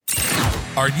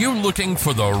Are you looking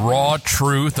for the raw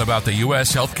truth about the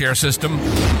U.S. healthcare system?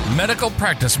 Medical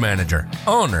practice manager,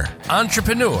 owner,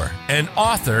 entrepreneur, and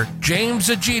author James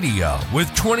Egidio,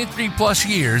 with 23 plus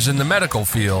years in the medical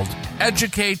field,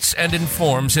 educates and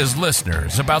informs his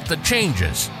listeners about the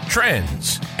changes,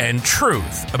 trends, and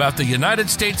truth about the United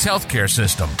States healthcare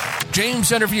system.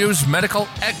 James interviews medical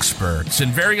experts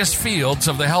in various fields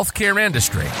of the healthcare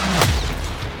industry.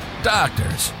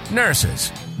 Doctors,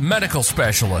 nurses, medical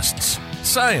specialists,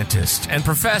 scientists, and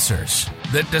professors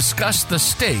that discuss the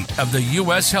state of the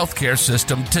U.S. healthcare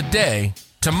system today,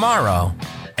 tomorrow,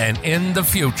 and in the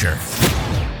future.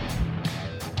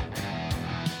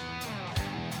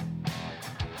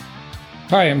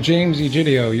 Hi, I'm James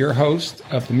Egidio, your host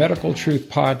of the Medical Truth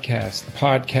Podcast, the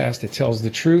podcast that tells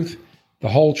the truth, the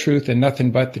whole truth, and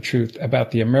nothing but the truth about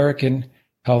the American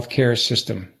healthcare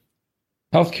system.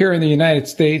 Healthcare in the United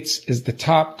States is the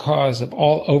top cause of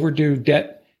all overdue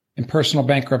debt and personal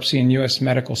bankruptcy in U.S.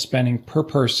 medical spending per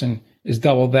person is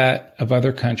double that of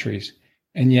other countries,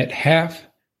 and yet half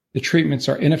the treatments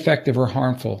are ineffective or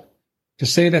harmful. To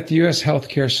say that the U.S.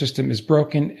 healthcare system is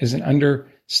broken is an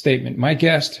understatement. My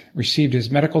guest received his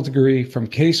medical degree from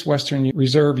Case Western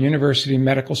Reserve University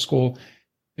Medical School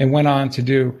and went on to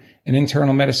do an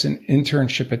internal medicine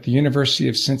internship at the University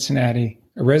of Cincinnati,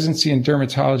 a residency in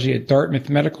dermatology at Dartmouth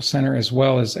Medical Center, as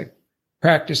well as a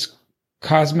practice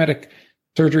cosmetic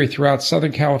surgery throughout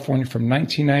Southern California from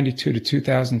 1992 to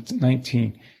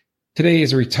 2019. Today, he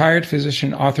is a retired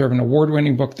physician, author of an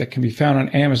award-winning book that can be found on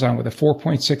Amazon with a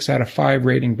 4.6 out of 5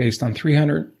 rating based on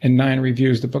 309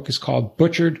 reviews. The book is called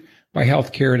Butchered by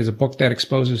Healthcare. It is a book that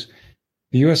exposes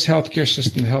the U.S. healthcare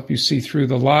system to help you see through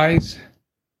the lies,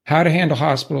 how to handle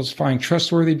hospitals, find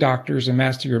trustworthy doctors, and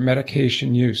master your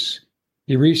medication use.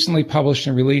 He recently published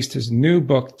and released his new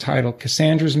book titled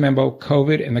Cassandra's Memo,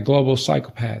 COVID and the Global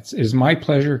Psychopaths. It is my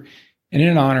pleasure and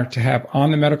an honor to have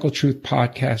on the Medical Truth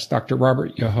Podcast, Dr.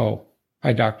 Robert Yoho.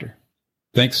 Hi, Doctor.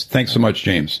 Thanks so much,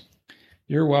 James.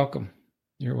 You're welcome.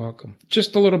 You're welcome.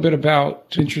 Just a little bit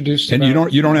to introduce. And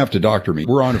you don't have to doctor me.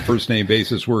 We're on a first name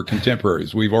basis. We're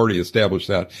contemporaries. We've already established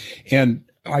that. And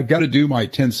I've got to do my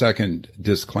 10-second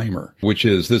disclaimer, which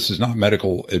is this is not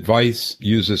medical advice.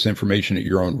 Use this information at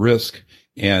your own risk.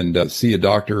 And see a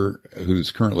doctor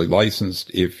who's currently licensed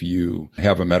if you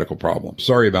have a medical problem.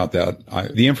 Sorry about that.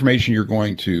 The information you're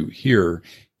going to hear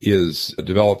is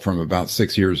developed from about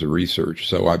 6 years of research,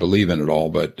 so I believe in it all.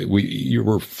 But you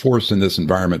were forced in this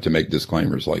environment to make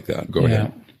disclaimers like that. Go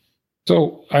ahead.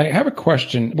 So I have a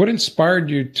question. What inspired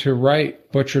you to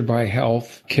write Butchered by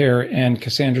Healthcare and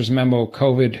Cassandra's Memo,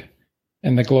 COVID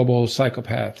and the Global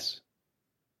Psychopaths?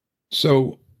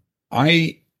 So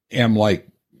I am like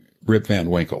Rip Van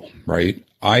Winkle, right?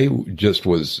 I just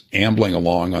was ambling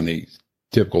along on the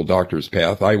typical doctor's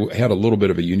path. I had a little bit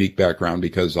of a unique background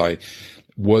because I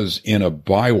was in a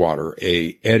bywater,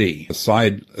 a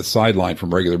sideline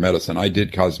from regular medicine. I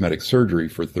did cosmetic surgery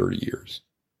for 30 years.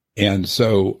 And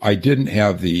so I didn't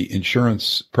have the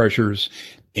insurance pressures,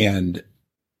 and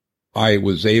I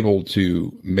was able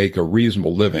to make a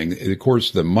reasonable living. Of course,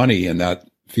 the money in that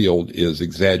field is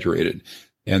exaggerated,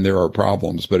 and there are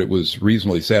problems, but it was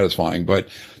reasonably satisfying. But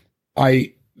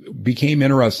I became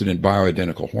interested in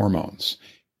bioidentical hormones.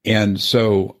 And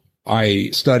so I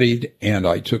studied and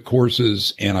I took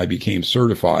courses and I became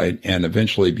certified and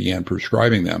eventually began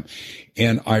prescribing them.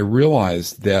 And I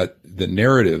realized that the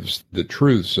narratives, the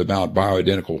truths about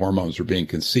bioidentical hormones were being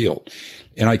concealed.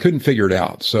 And I couldn't figure it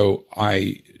out. So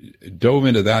I dove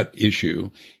into that issue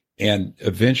and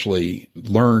eventually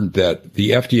learned that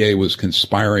the FDA was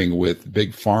conspiring with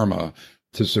Big Pharma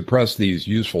to suppress these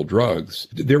useful drugs.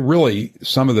 They're really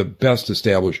some of the best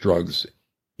established drugs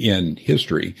in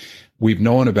history. We've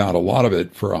known about a lot of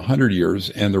it for 100 years,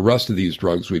 and the rest of these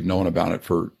drugs, we've known about it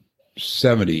for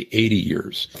 70, 80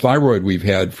 years. Thyroid we've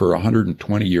had for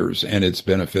 120 years, and its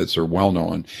benefits are well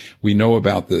known. We know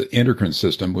about the endocrine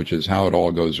system, which is how it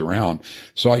all goes around.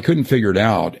 So I couldn't figure it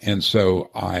out. And so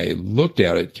I looked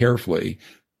at it carefully,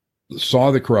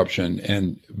 saw the corruption,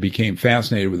 and became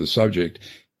fascinated with the subject,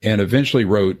 and eventually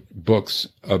wrote books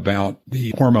about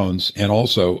the hormones and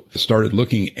also started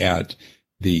looking at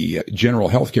the general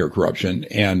healthcare corruption.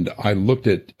 And I looked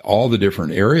at all the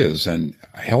different areas, and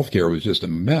healthcare was just a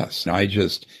mess. I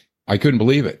couldn't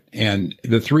believe it. And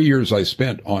the 3 years I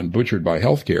spent on Butchered by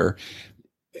Healthcare,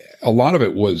 a lot of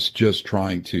it was just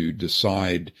trying to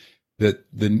decide that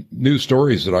the new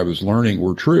stories that I was learning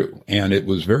were true. And it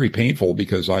was very painful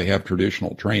because I have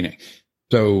traditional training.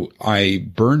 So I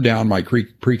burned down my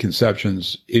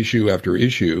preconceptions issue after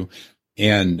issue.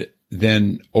 And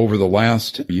then over the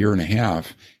last year and a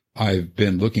half, I've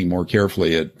been looking more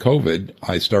carefully at COVID.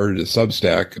 I started a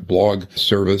Substack blog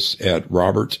service at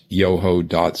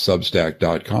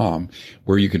robertyoho.substack.com,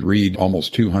 where you can read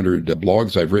almost 200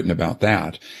 blogs I've written about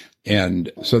that.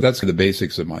 And so that's the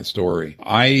basics of my story.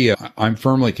 I'm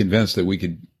firmly convinced that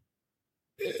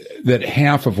that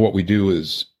half of what we do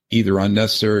is either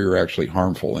unnecessary or actually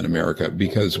harmful in America,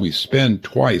 because we spend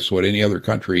twice what any other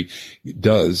country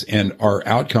does, and our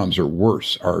outcomes are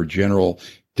worse. Our general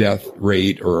death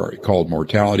rate, or called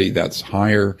mortality, that's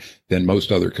higher than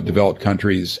most other developed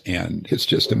countries, and it's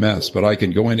just a mess. But I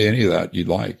can go into any of that you'd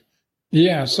like.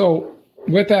 Yeah. So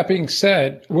with that being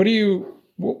said,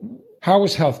 how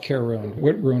was healthcare ruined?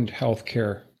 What ruined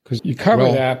healthcare? Because you cover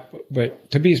that,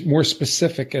 but to be more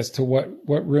specific as to what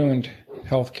ruined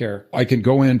healthcare. I can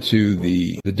go into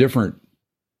the different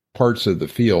parts of the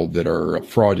field that are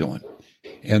fraudulent.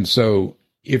 And so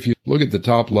if you look at the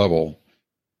top level,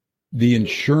 the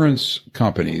insurance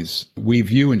companies, we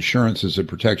view insurance as a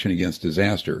protection against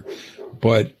disaster,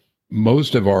 but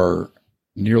most of our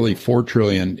nearly $4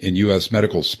 trillion in U.S.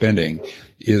 medical spending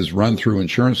is run through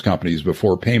insurance companies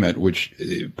before payment, which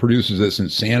produces this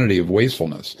insanity of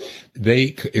wastefulness.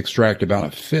 They extract about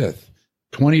a fifth,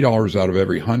 $20 out of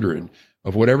every 100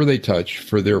 of whatever they touch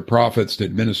for their profits to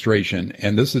administration.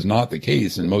 And this is not the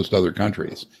case in most other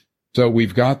countries. So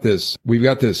we've got this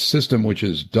system which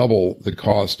is double the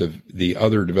cost of the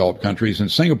other developed countries, and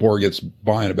Singapore gets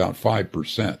by at about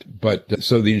 5%. But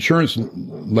so the insurance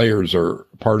layers are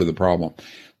part of the problem.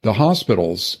 The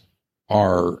hospitals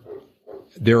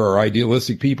there are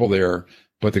idealistic people there,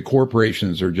 but the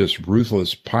corporations are just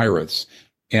ruthless pirates,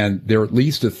 and they're at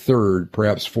least a third,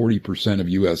 perhaps 40% of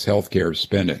U.S. healthcare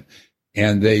spending.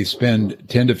 And they spend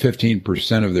 10 to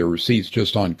 15% of their receipts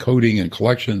just on coding and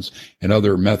collections and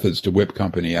other methods to whip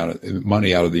money out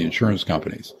of the insurance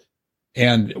companies.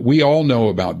 And we all know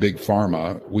about big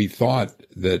pharma.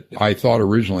 I thought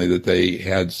originally that they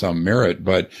had some merit,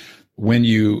 but when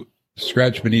you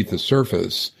scratch beneath the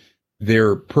surface,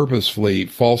 they're purposefully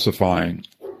falsifying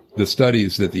the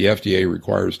studies that the FDA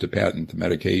requires to patent the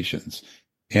medications.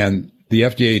 And the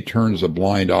FDA turns a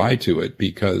blind eye to it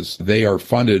because they are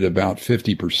funded about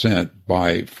 50%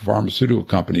 by pharmaceutical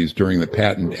companies during the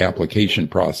patent application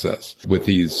process with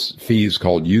these fees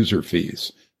called user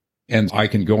fees. And I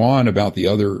can go on about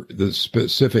the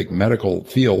specific medical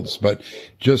fields, but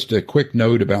just a quick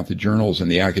note about the journals and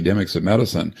the academics of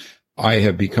medicine. I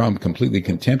have become completely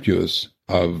contemptuous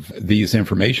of these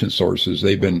information sources.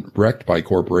 They've been wrecked by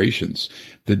corporations.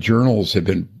 The journals have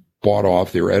been bought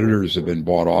off. Their editors have been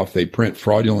bought off. They print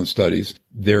fraudulent studies.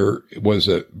 There was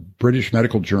a British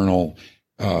Medical Journal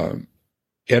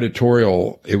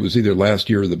editorial, it was either last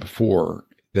year or the before,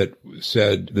 that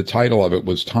said the title of it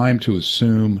was "Time to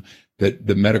Assume that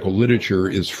the Medical Literature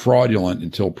is Fraudulent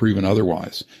Until Proven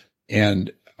Otherwise."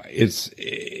 And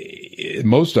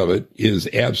most of it is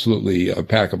absolutely a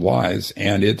pack of lies,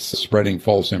 and it's spreading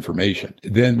false information.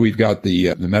 Then we've got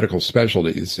the medical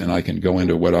specialties, and I can go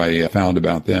into what I found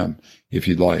about them if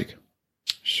you'd like.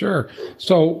 Sure.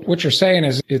 So what you're saying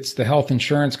is it's the health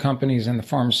insurance companies and the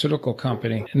pharmaceutical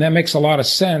company, and that makes a lot of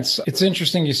sense. It's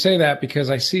interesting you say that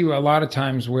because I see a lot of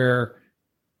times where,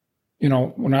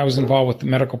 when I was involved with the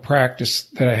medical practice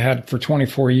that I had for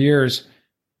 24 years,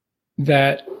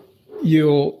 that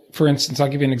for instance, I'll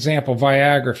give you an example.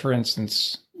 Viagra, for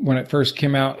instance, when it first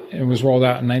came out, it was rolled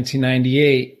out in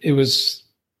 1998. It was,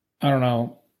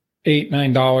 $8,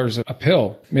 $9 a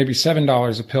pill, maybe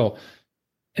 $7 a pill.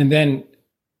 And then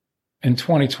in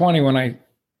 2020, when I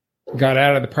got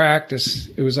out of the practice,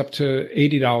 it was up to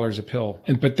 $80 a pill.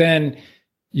 But then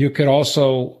you could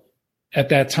also, at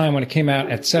that time when it came out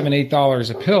at $7,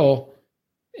 $8 a pill,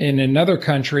 in another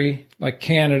country like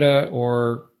Canada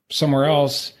or somewhere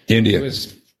else, India,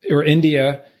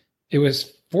 it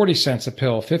was 40 cents a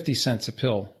pill, 50 cents a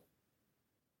pill.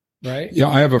 Right? Yeah,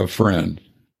 I have a friend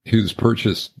who's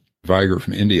purchased Viagra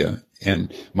from India,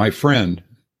 and my friend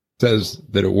says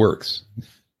that it works.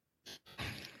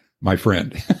 My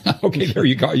friend. Okay, there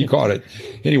you caught it.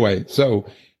 Anyway, so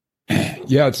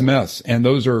yeah, it's a mess. And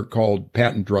those are called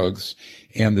patent drugs,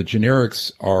 and the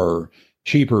generics are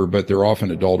cheaper, but they're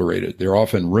often adulterated. They're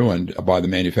often ruined by the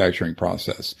manufacturing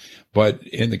process. But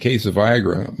in the case of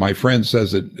Viagra, my friend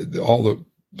says that all the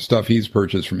stuff he's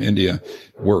purchased from India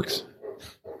works.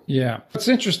 Yeah. It's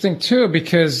interesting too,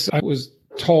 because I was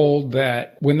told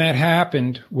that when that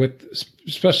happened with,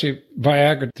 especially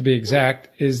Viagra to be exact,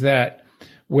 is that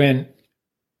when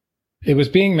it was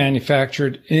being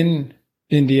manufactured in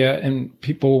India and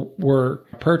people were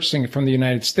purchasing it from the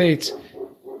United States,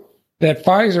 that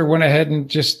Pfizer went ahead and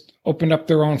just opened up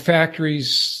their own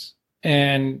factories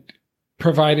and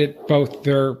provided both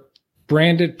their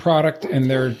branded product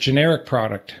and their generic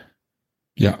product?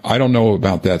 Yeah, I don't know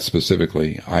about that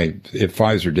specifically. If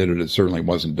Pfizer did it, it certainly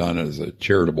wasn't done as a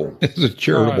charitable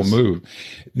move.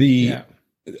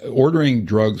 Ordering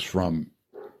drugs from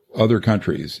other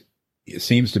countries, it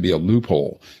seems to be a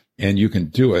loophole, and you can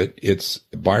do it. It's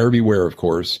buyer beware, of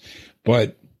course,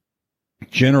 but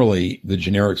generally the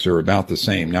generics are about the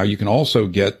same. Now, you can also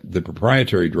get the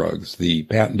proprietary drugs, the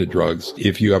patented drugs,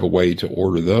 if you have a way to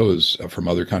order those from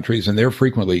other countries, and they're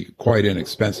frequently quite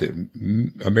inexpensive.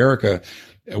 America,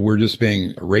 we're just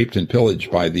being raped and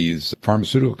pillaged by these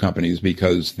pharmaceutical companies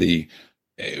because the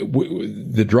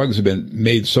drugs have been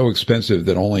made so expensive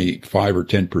that only 5 or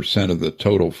 10% of the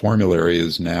total formulary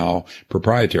is now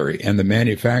proprietary. And the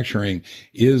manufacturing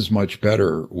is much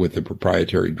better with the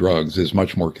proprietary drugs, is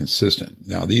much more consistent.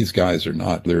 Now, these guys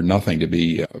they're nothing to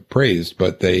be praised,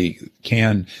 but they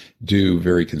can do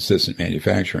very consistent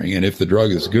manufacturing. And if the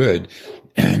drug is good,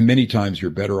 many times you're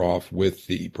better off with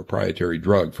the proprietary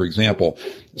drug. For example,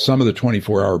 some of the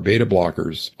 24-hour beta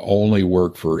blockers only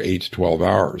work for 8 to 12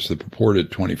 hours, the purported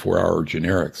 24-hour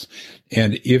generics.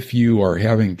 And if you are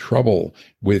having trouble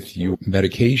with your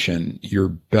medication, you're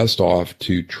best off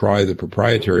to try the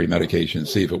proprietary medication and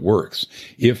see if it works,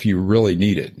 if you really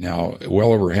need it. Now,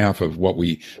 well over half of what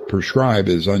we prescribe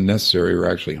is unnecessary or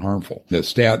actually harmful. The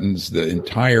statins, the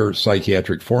entire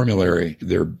psychiatric formulary,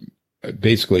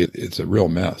 basically, it's a real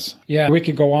mess. Yeah, we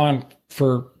could go on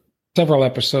for several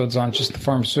episodes on just the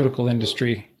pharmaceutical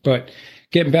industry. But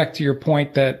getting back to your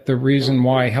point that the reason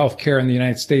why healthcare in the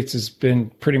United States has been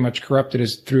pretty much corrupted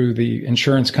is through the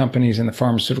insurance companies and the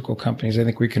pharmaceutical companies. I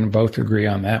think we can both agree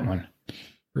on that one.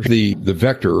 The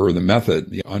vector or the method,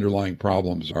 the underlying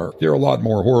problems they're a lot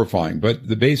more horrifying. But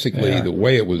the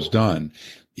way it was done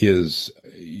is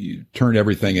you turned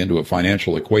everything into a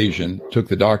financial equation, took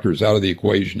the doctors out of the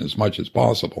equation as much as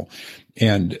possible,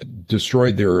 and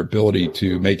destroyed their ability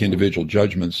to make individual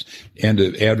judgments and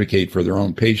to advocate for their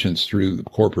own patients through the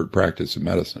corporate practice of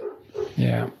medicine.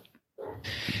 Yeah.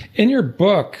 In your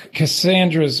book,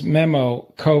 Cassandra's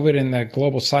Memo, COVID and the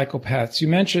Global Psychopaths, you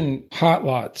mentioned hot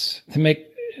lots that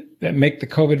make the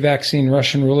COVID vaccine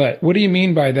Russian roulette. What do you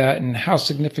mean by that, and how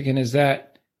significant is that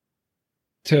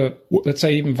to, let's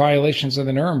say, even violations of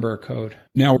the Nuremberg Code?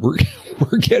 Now we're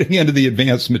getting into the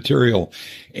advanced material,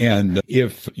 and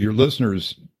if your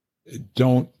listeners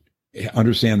don't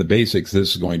understand the basics,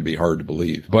 this is going to be hard to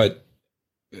believe. But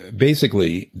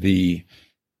basically,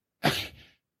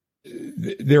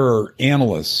 there are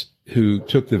analysts who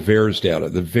took the VAERS data.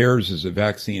 The VAERS is a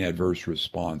vaccine adverse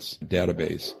response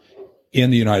database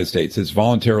in the United States. It's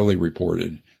voluntarily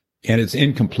reported, and it's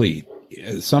incomplete.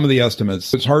 Some of the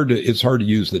estimates, it's hard to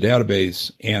use the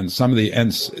database, and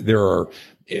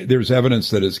there's evidence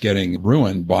that it's getting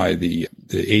ruined by the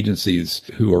agencies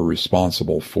who are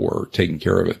responsible for taking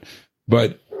care of it.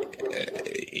 But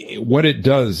what it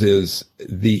does is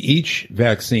each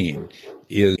vaccine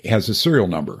has a serial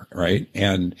number, right?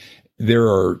 And there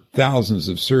are thousands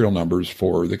of serial numbers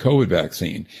for the COVID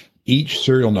vaccine. Each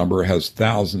serial number has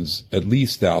at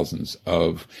least thousands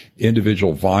of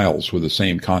individual vials with the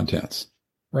same contents.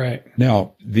 Right.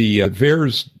 Now, the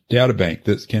VAERS databank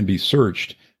that can be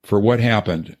searched for what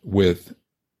happened with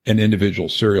an individual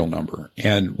serial number.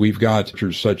 And we've got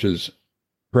doctors such as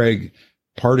Craig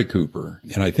Particooper,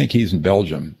 and I think he's in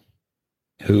Belgium,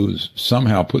 who's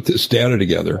somehow put this data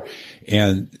together,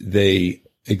 and they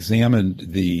examined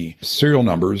the serial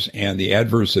numbers and the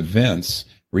adverse events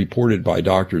reported by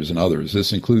doctors and others.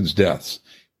 This includes deaths.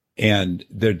 And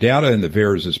their data in the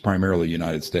VAERS is primarily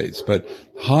United States. But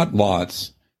hot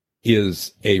lots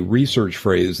is a research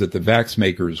phrase that the vax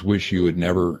makers wish you would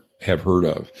never have heard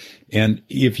of. And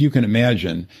if you can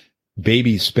imagine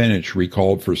baby spinach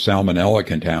recalled for salmonella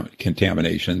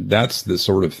contamination, that's the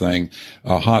sort of thing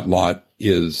a hot lot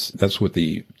is. That's what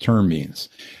the term means.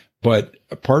 But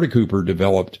Particooper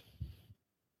developed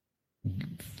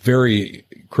very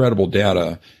credible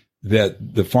data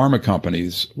that the pharma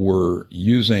companies were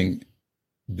using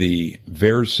the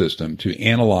VAERS system to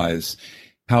analyze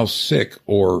how sick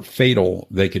or fatal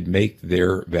they could make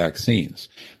their vaccines.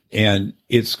 And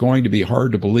it's going to be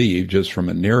hard to believe just from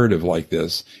a narrative like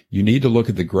this. You need to look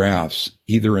at the graphs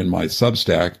either in my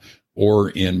Substack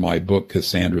or in my book,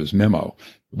 Cassandra's Memo,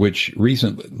 which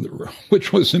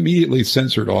was immediately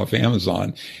censored off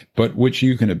Amazon, but which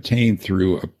you can obtain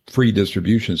through a free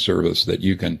distribution service that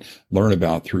you can learn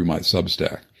about through my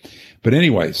Substack. But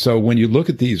anyway, so when you look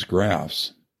at these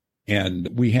graphs, and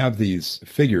we have these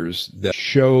figures that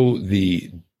show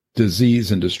the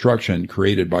disease and destruction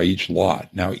created by each lot.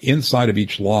 Now, inside of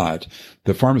each lot,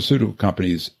 the pharmaceutical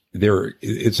companies,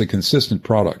 it's a consistent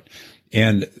product.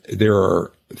 And there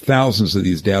are thousands of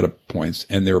these data points,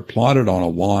 and they're plotted on a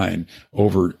line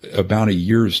over about a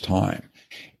year's time.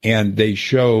 And they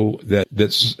show that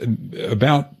that's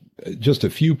about just a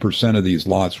few percent of these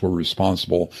lots were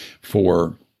responsible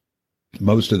for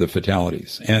most of the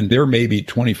fatalities. And there may be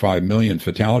 25 million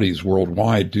fatalities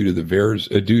worldwide due to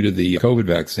the COVID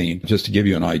vaccine, just to give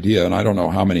you an idea. And I don't know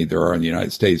how many there are in the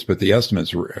United States, but the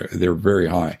estimates they're very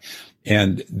high.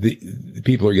 And the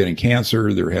people are getting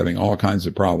cancer. They're having all kinds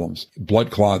of problems. Blood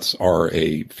clots are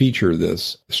a feature of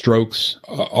this. Strokes,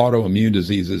 autoimmune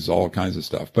diseases, all kinds of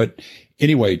stuff. But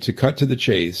anyway, to cut to the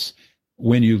chase,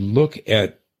 when you look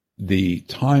at the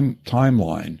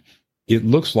timeline, it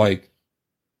looks like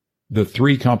the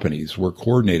three companies were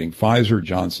coordinating, Pfizer,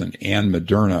 Johnson, and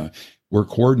Moderna were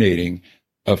coordinating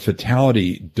a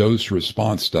fatality dose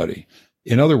response study.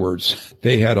 In other words,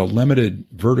 they had a limited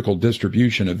vertical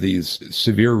distribution of these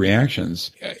severe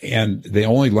reactions, and they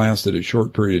only lasted a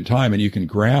short period of time, and you can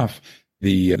graph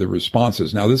the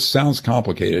responses. Now, this sounds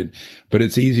complicated, but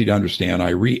it's easy to understand. I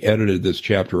re-edited this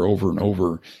chapter over and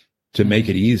over to make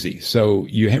it easy. So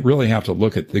you really have to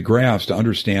look at the graphs to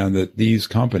understand that these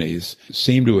companies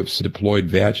seem to have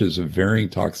deployed batches of varying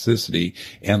toxicity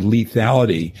and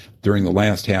lethality during the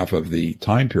last half of the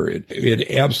time period.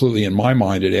 It absolutely, in my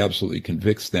mind, it absolutely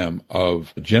convicts them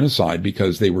of genocide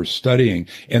because they were studying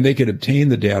and they could obtain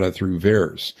the data through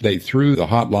VAERS. They threw the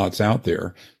hot lots out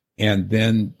there and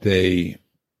then they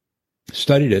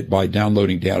studied it by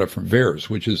downloading data from VAERS,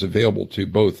 which is available to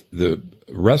both the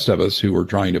rest of us who are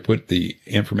trying to put the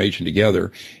information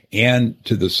together and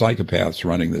to the psychopaths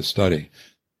running this study.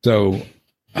 So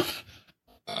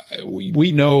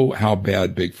we know how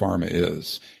bad Big Pharma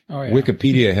is. Oh, yeah.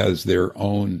 Wikipedia has their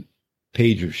own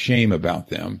page of shame about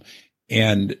them.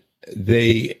 And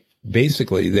they've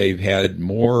had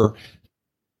more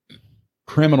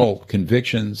criminal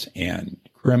convictions and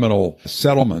criminal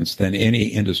settlements than any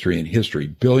industry in history,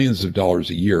 billions of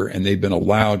dollars a year, and they've been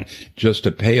allowed just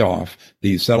to pay off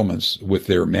these settlements with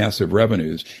their massive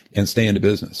revenues and stay in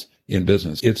business.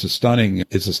 It's a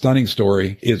stunning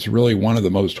story. It's really one of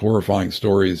the most horrifying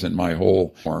stories in my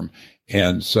whole form.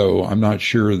 And so I'm not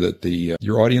sure that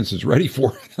your audience is ready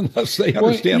for it unless they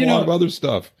understand a lot of other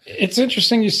stuff. It's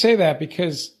interesting you say that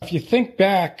because if you think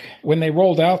back when they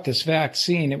rolled out this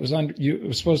vaccine, it was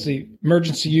supposed to be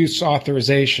emergency use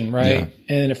authorization, right? Yeah.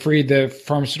 And it freed the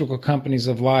pharmaceutical companies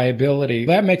of liability.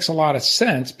 That makes a lot of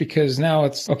sense because now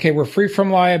it's, okay, we're free from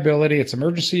liability. It's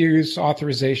emergency use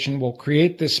authorization. We'll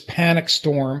create this panic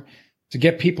storm to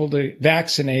get people to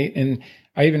vaccinate. And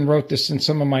I even wrote this in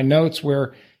some of my notes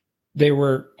where they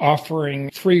were offering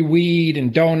free weed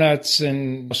and donuts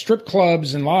and strip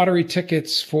clubs and lottery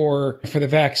tickets for the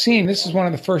vaccine. This is one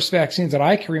of the first vaccines that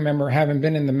I can remember, having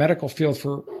been in the medical field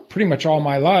for pretty much all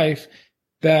my life,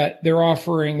 that they're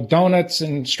offering donuts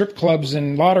and strip clubs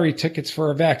and lottery tickets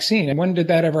for a vaccine. And when did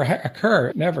that ever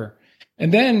occur? Never.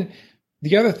 And then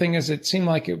the other thing is it seemed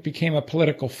like it became a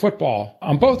political football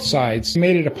on both sides. It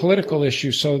made it a political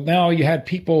issue. So now you had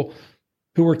people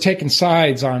who were taking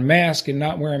sides on mask and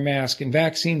not wearing mask and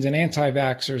vaccines and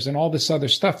anti-vaxxers and all this other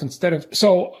stuff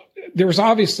so there was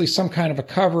obviously some kind of a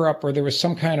cover up, or there was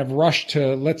some kind of rush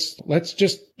to let's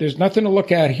just, there's nothing to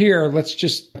look at here. Let's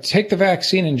just take the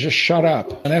vaccine and just shut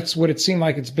up. And that's what it seemed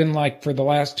like it's been like for the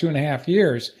last 2.5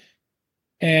 years.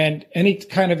 And any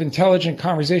kind of intelligent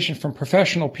conversation from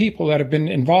professional people that have been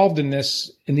involved in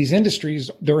these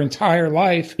industries their entire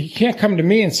life, you can't come to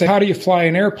me and say, how do you fly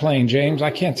an airplane, James?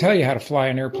 I can't tell you how to fly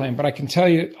an airplane, but I can tell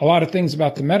you a lot of things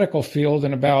about the medical field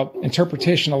and about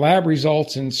interpretation of lab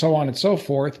results and so on and so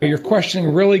forth. But you're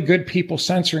questioning really good people,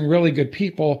 censoring really good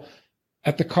people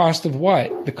at the cost of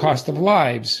what? The cost of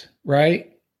lives,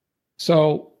 right?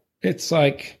 So it's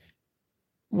like,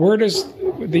 when does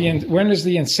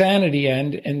the insanity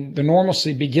end and the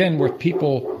normalcy begin with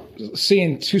people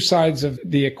seeing two sides of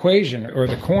the equation or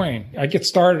the coin? I get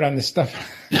started on this stuff.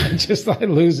 I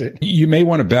lose it. You may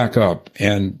want to back up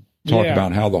and talk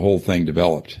about how the whole thing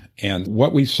developed and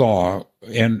what we saw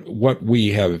and what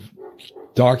we have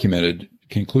documented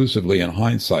conclusively in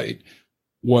hindsight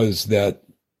was that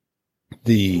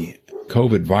the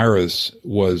COVID virus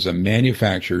was a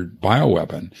manufactured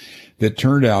bioweapon that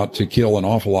turned out to kill an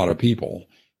awful lot of people.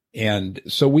 And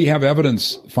so we have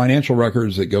evidence, financial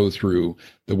records that go through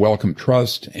the Wellcome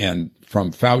Trust and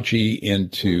from Fauci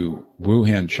into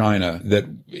Wuhan, China, that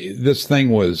this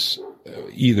thing was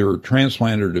either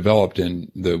transplanted or developed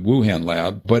in the Wuhan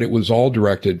lab, but it was all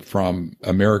directed from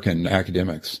American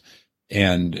academics.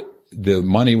 And the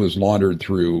money was laundered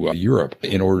through Europe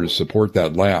in order to support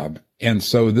that lab. And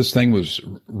so this thing was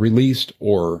released,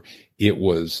 or it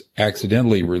was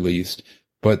accidentally released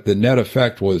But the net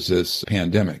effect was this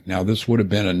pandemic. Now, this would have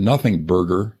been a nothing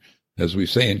burger, as we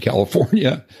say in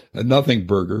California, a nothing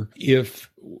burger, if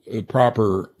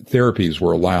proper therapies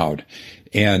were allowed.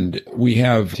 And we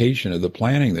have of the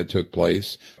planning that took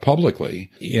place publicly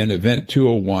in Event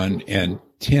 201 and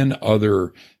 10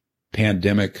 other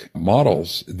pandemic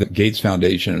models that Gates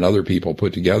Foundation and other people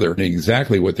put together, and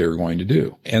exactly what they were going to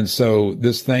do. And so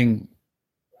this thing,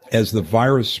 as the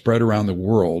virus spread around the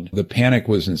world, the panic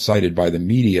was incited by the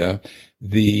media.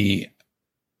 The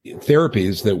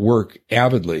therapies that work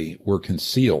avidly were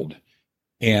concealed.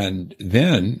 And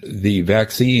then the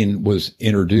vaccine was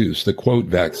introduced, the quote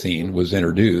vaccine was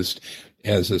introduced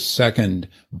as a second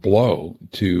blow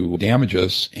to damage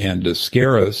us and to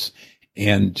scare us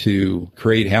and to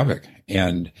create havoc.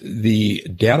 And the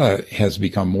data has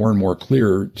become more and more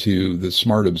clear to the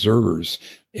smart observers,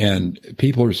 and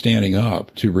people are standing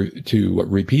up to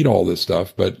repeat all this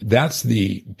stuff. But that's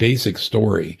the basic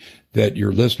story that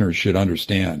your listeners should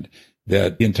understand,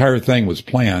 that the entire thing was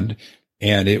planned.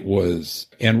 And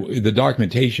the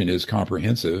documentation is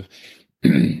comprehensive,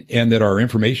 and that our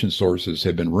information sources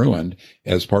have been ruined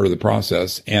as part of the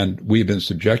process. And we've been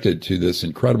subjected to this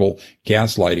incredible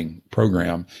gaslighting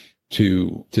program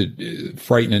to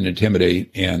frighten and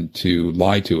intimidate and to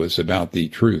lie to us about the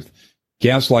truth.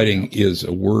 Gaslighting is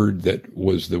a word that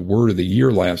was the word of the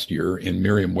year last year in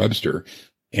Merriam-Webster.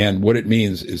 And what it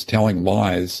means is telling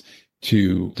lies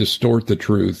to distort the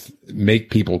truth,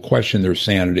 make people question their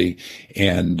sanity,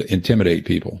 and intimidate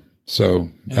people. So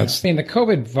that's... I mean, the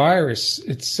COVID virus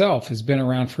itself has been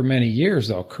around for many years,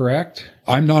 though, correct?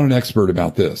 I'm not an expert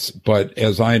about this, but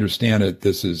as I understand it,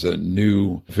 this is a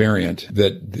new variant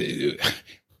that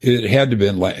it had to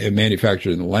have been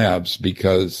manufactured in the labs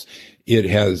because it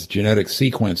has genetic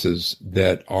sequences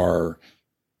that are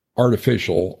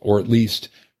artificial, or at least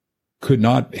could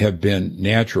not have been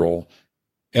natural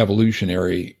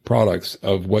evolutionary products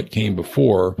of what came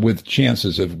before, with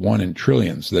chances of 1 in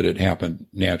trillions that it happened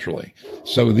naturally.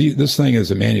 So this thing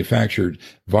is a manufactured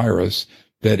virus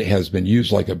that has been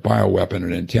used like a bioweapon,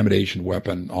 an intimidation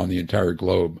weapon on the entire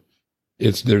globe.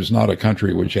 There's not a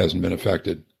country which hasn't been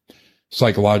affected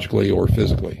psychologically or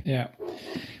physically. Yeah.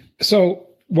 So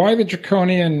why the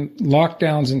draconian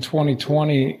lockdowns in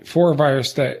 2020 for a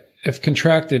virus that, if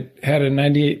contracted, had a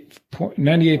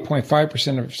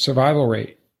 98.5% of survival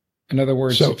rate? In other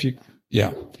words, So the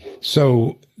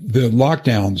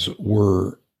lockdowns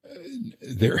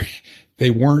they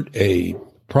weren't a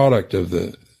product of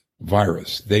the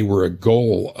virus. They were a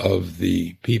goal of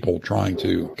the people trying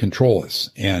to control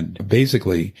us. And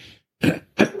basically,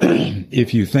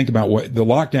 if you think about what the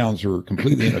lockdowns are,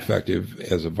 completely ineffective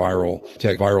as a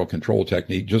viral control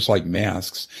technique, just like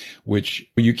masks, which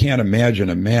you can't imagine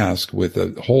a mask with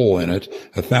a hole in it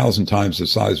 1,000 times the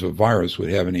size of a virus would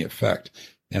have any effect.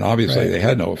 And obviously They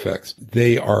had no effects.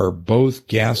 They are both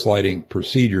gaslighting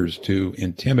procedures to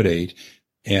intimidate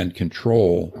and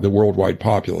control the worldwide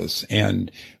populace.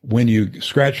 And when you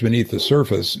scratch beneath the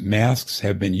surface, masks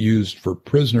have been used for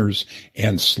prisoners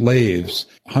and slaves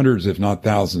hundreds, if not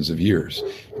thousands of years.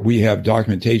 We have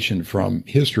documentation from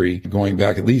history going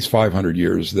back at least 500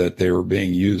 years that they were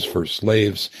being used for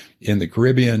slaves in the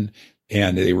Caribbean,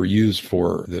 and they were used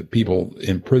for the people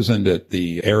imprisoned at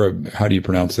the Arab, how do you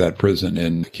pronounce that prison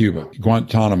in Cuba?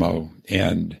 Guantanamo.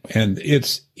 And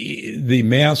the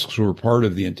masks were part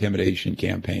of the intimidation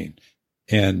campaign.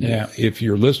 And if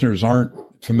your listeners aren't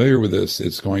familiar with this,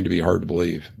 it's going to be hard to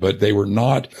believe. But they were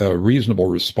not a reasonable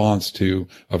response to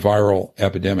a viral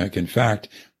epidemic. In fact,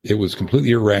 it was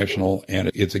completely irrational,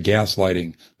 and it's a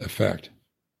gaslighting effect.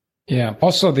 Yeah.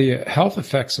 Also, the health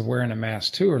effects of wearing a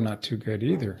mask, too, are not too good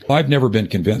either. I've never been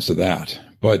convinced of that,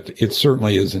 but it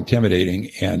certainly is intimidating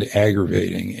and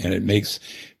aggravating, and it makes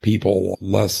people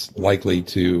less likely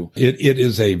to. It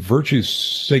is a virtue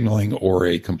signaling or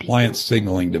a compliance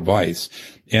signaling device.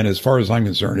 And as far as I'm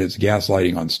concerned, it's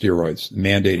gaslighting on steroids,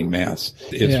 mandating masks.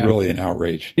 It's really an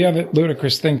outrage. You have a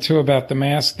ludicrous thing, too, about the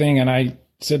mask thing, and I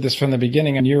said this from the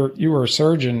beginning, and you were a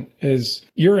surgeon, is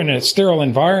you're in a sterile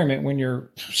environment when you're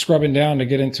scrubbing down to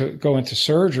go into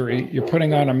surgery. You're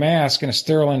putting on a mask in a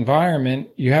sterile environment.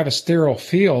 You have a sterile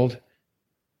field.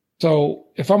 So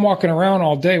if I'm walking around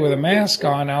all day with a mask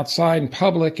on outside in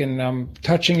public and I'm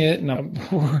touching it, and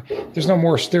there's no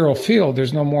more sterile field.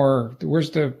 There's no more. Where's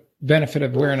the benefit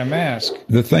of wearing a mask?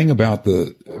 The thing about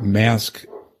the mask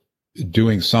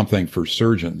doing something for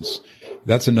surgeons,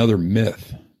 that's another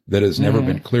myth that has never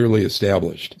been clearly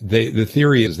established. The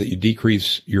theory is that you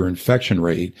decrease your infection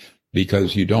rate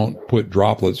because you don't put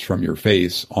droplets from your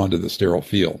face onto the sterile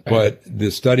field. But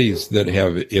the studies that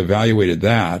have evaluated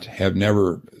that have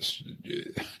never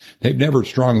they've never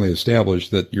strongly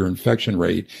established that your infection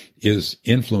rate is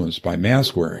influenced by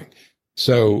mask wearing.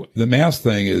 So the mask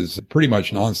thing is pretty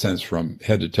much nonsense from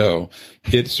head to toe.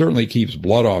 It certainly keeps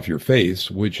blood off your face,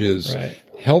 which is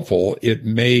helpful. It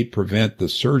may prevent the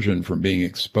surgeon from being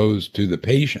exposed to the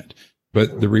patient,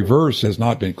 but the reverse has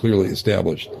not been clearly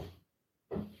established.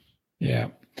 Yeah.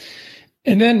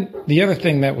 And then the other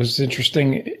thing that was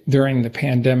interesting during the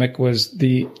pandemic was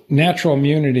the natural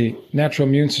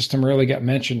immune system really got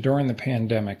mentioned during the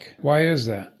pandemic. Why is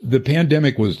that? The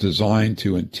pandemic was designed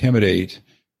to intimidate,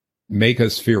 make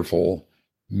us fearful,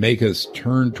 make us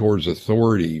turn towards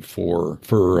authority for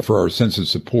our sense of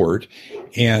support.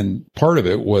 And part of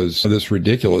it was this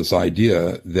ridiculous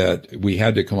idea that we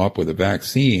had to come up with a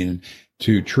vaccine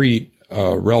to treat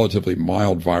a relatively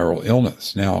mild viral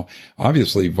illness. Now,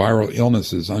 obviously, viral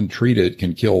illnesses untreated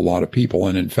can kill a lot of people.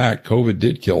 And in fact, COVID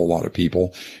did kill a lot of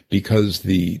people because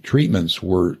the treatments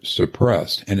were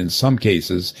suppressed. And in some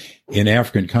cases, in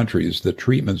African countries, the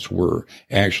treatments were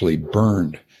actually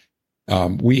burned.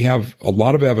 We have a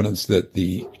lot of evidence that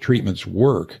the treatments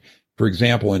work. For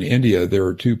example, in India, there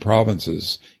are 2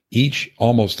 provinces, each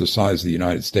almost the size of the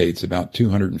United States, about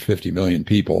 250 million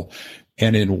people.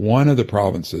 And in one of the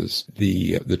provinces,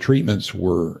 the treatments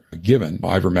were given,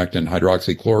 ivermectin,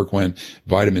 hydroxychloroquine,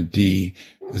 vitamin D,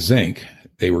 zinc.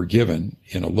 They were given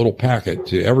in a little packet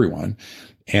to everyone.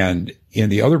 And in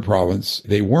the other province,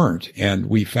 they weren't. And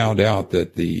we found out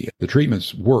that the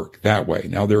treatments work that way.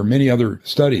 Now, there are many other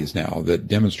studies now that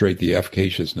demonstrate the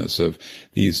efficaciousness of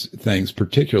these things,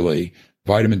 particularly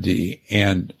vitamin D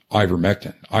and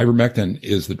ivermectin. Ivermectin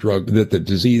is the drug that the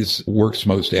disease works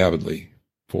most avidly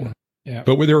for. Yeah.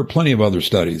 But there are plenty of other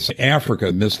studies.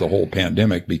 Africa missed the whole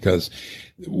pandemic because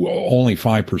only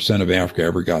 5% of Africa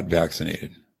ever got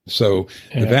vaccinated. So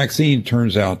the vaccine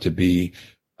turns out to be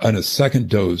a second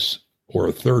dose or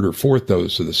a third or fourth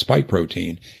dose of the spike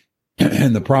protein.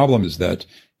 And the problem is that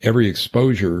every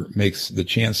exposure makes the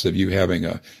chance of you having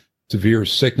a severe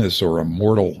sickness or a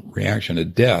mortal reaction to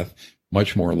death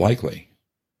much more likely.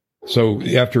 So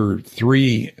after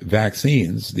 3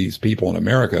 vaccines, these people in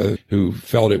America who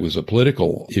felt it was a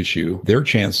political issue, their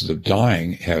chances of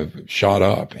dying have shot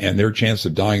up, and their chance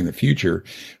of dying in the future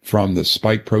from the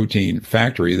spike protein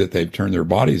factory that they've turned their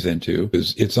bodies into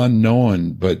it's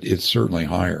unknown, but it's certainly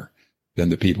higher than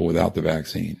the people without the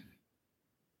vaccine.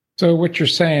 So what you're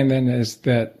saying then is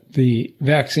that the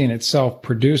vaccine itself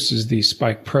produces these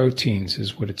spike proteins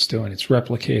is what it's doing. It's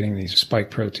replicating these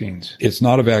spike proteins. It's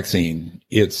not a vaccine.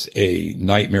 It's a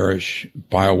nightmarish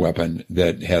bioweapon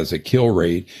that has a kill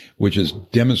rate, which is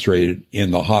demonstrated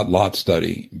in the hot lot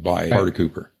study by Carter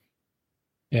Cooper.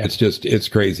 Yeah. It's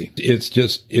crazy.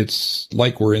 It's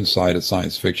like we're inside a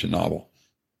science fiction novel.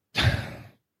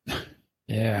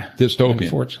 Yeah. Dystopian.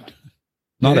 Unfortunately.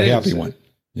 Not a happy one.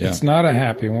 Yeah. It's not a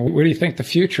happy one. What do you think the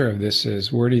future of this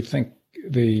is? Where do you think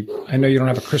I know you don't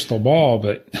have a crystal ball,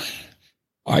 but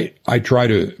I try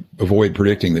to avoid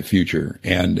predicting the future.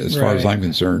 And as far as I'm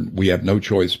concerned, we have no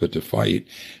choice but to fight,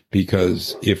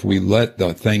 because if we let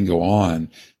the thing go on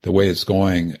the way it's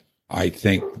going, I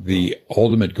think the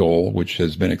ultimate goal, which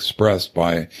has been expressed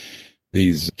by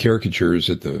these caricatures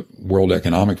at the World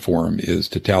Economic Forum, is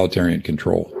totalitarian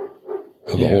control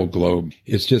of the whole globe.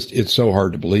 It's so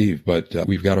hard to believe, but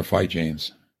we've got to fight,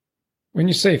 James. When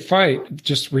you say fight,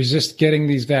 just resist getting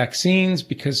these vaccines,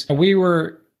 because we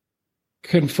were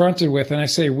confronted with, and I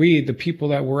say we, the people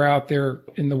that were out there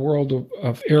in the world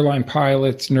of airline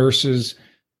pilots, nurses,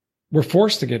 were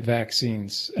forced to get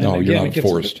vaccines. And no, you're not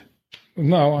forced.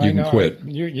 No, I know. You can quit.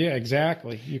 Yeah,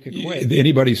 exactly. You could quit.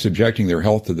 Anybody subjecting their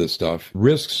health to this stuff,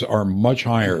 risks are much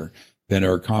higher than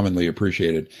are commonly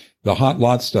appreciated. The hot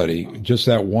lot study, just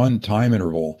that one time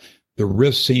interval, the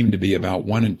risk seemed to be about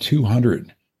 1 in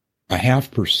 200,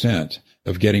 0.5%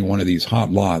 of getting one of these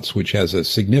hot lots, which has a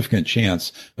significant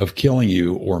chance of killing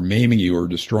you or maiming you or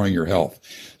destroying your health.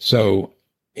 So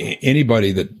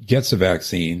anybody that gets a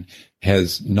vaccine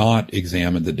has not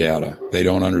examined the data. They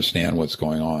don't understand what's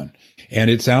going on. And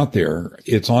it's out there.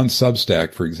 It's on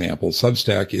Substack, for example.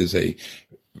 Substack is a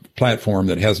platform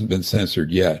that hasn't been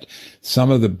censored yet.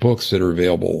 Some of the books that are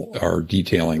available are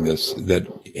detailing this, that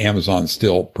Amazon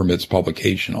still permits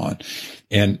publication on.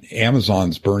 And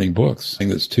Amazon's burning books.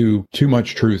 There's too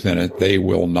much truth in it. They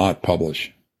will not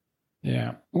publish.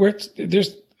 Yeah.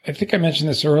 I think I mentioned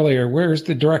this earlier. Where's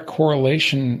the direct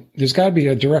correlation? There's got to be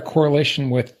a direct correlation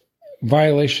with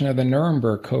violation of the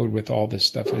Nuremberg Code with all this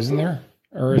stuff, isn't there?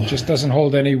 Or it just doesn't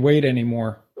hold any weight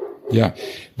anymore. Yeah.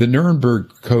 The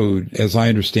Nuremberg Code, as I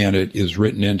understand it, is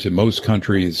written into most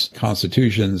countries'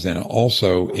 constitutions and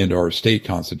also into our state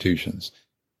constitutions.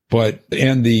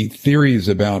 And the theories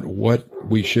about what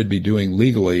we should be doing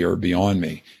legally are beyond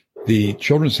me. The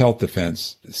Children's Health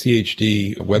Defense,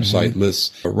 CHD website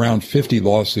lists around 50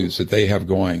 lawsuits that they have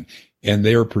going, and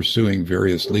they are pursuing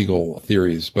various legal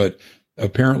theories. But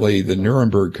apparently the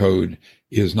Nuremberg Code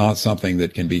is not something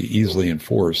that can be easily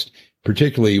enforced,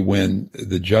 particularly when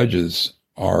the judges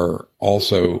are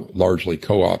also largely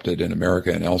co-opted in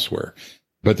America and elsewhere.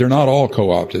 But they're not all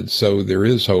co-opted, so there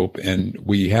is hope, and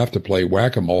we have to play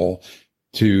whack-a-mole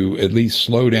to at least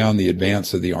slow down the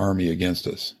advance of the army against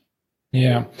us.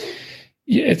 Yeah.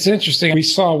 It's interesting. We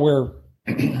saw where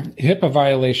HIPAA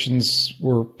violations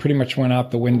were pretty much went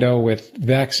out the window with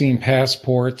vaccine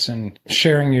passports and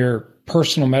sharing your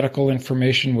personal medical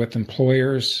information with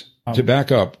employers. To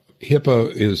back up,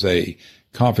 HIPAA is a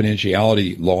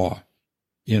confidentiality law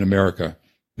in America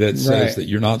that says that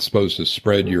you're not supposed to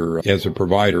spread as a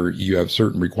provider, you have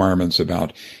certain requirements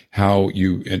about how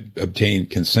you obtain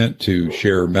consent to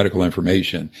share medical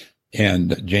information.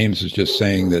 And James is just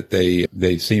saying that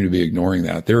they seem to be ignoring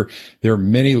that. There are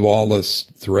many lawless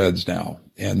threads now,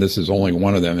 and this is only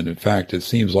one of them. And in fact, it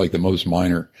seems like the most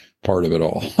minor part of it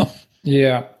all.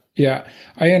 Yeah.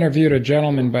 I interviewed a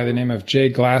gentleman by the name of Jay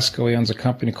Glasgow. He owns a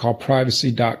company called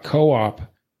Privacy.coop.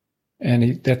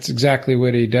 And that's exactly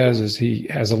what he does, is he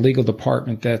has a legal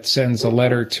department that sends a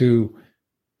letter to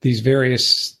these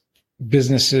various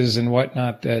businesses and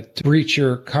whatnot that breach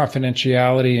your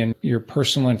confidentiality and your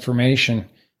personal information.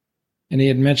 And he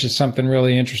had mentioned something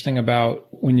really interesting about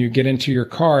when you get into your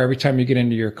car, every time you get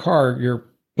into your car, your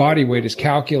body weight is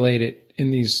calculated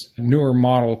in these newer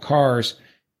model cars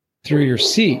through your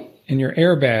seat and your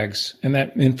airbags, and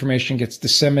that information gets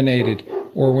disseminated.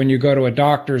 Or when you go to a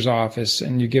doctor's office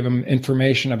and you give them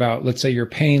information about, let's say, your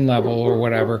pain level or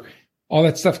whatever, all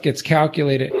that stuff gets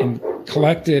calculated and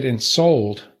collected and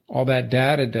sold. All that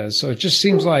data does. So it just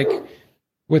seems like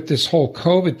with this whole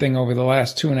COVID thing over the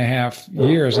last 2.5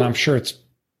 years, and I'm sure it's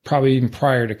probably even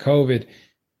prior to COVID,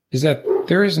 is that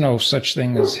there is no such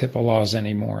thing as HIPAA laws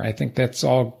anymore. I think that's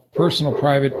all personal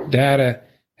private data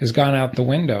has gone out the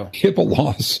window. HIPAA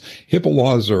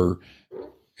laws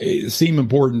seem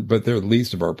important, but they're the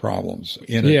least of our problems.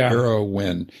 In an era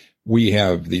when we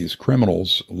have these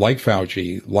criminals like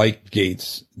Fauci, like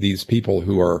Gates, these people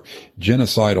who are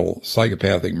genocidal,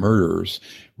 psychopathic murderers,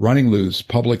 running loose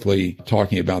publicly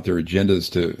talking about their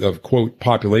agendas of, quote,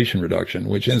 population reduction,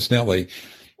 which incidentally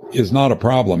is not a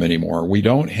problem anymore. We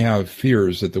don't have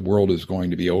fears that the world is going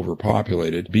to be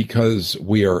overpopulated because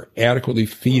we are adequately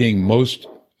feeding most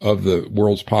of the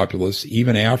world's populace.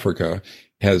 Even Africa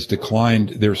has declined.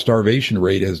 Their starvation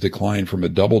rate has declined from a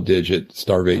double-digit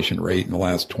starvation rate in the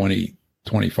last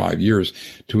 25 years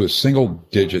to a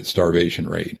single-digit starvation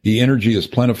rate. The energy is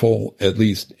plentiful, at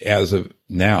least as of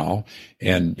now.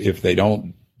 And if they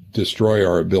don't destroy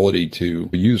our ability to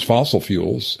use fossil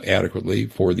fuels adequately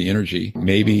for the energy,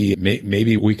 maybe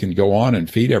we can go on and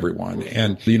feed everyone.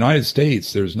 And the United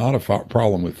States, there's not a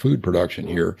problem with food production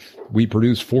here. We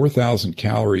produce 4,000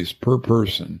 calories per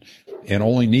person and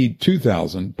only need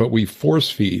 2,000, but we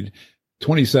force feed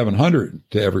 2,700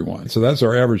 to everyone. So that's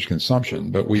our average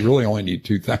consumption, but we really only need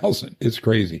 2,000. It's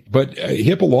crazy. But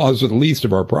HIPAA laws are the least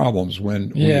of our problems when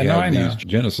we have these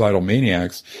genocidal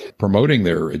maniacs promoting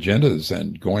their agendas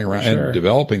and going around and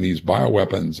developing these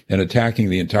bioweapons and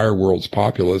attacking the entire world's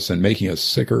populace and making us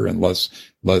sicker and less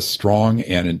strong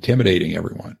and intimidating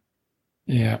everyone.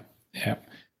 Yeah.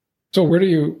 So where do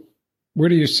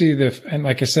you see and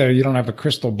like I said, you don't have a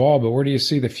crystal ball, but where do you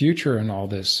see the future in all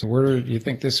this? Where do you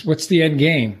think what's the end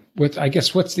game? What's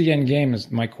the end game is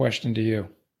my question to you.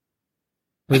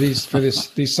 These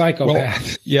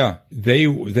psychopaths.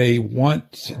 Well,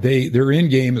 their end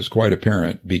game is quite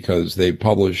apparent because they've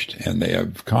published and they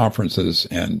have conferences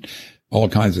and all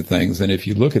kinds of things. And if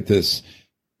you look at these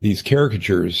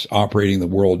caricatures operating the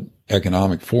World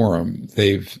Economic Forum,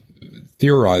 they've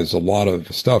theorized a lot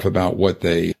of stuff about what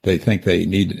they think they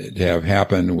need to have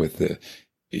happen with the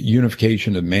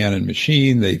unification of man and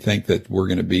machine. They think that we're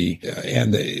going to be,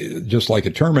 just like a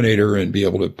Terminator and be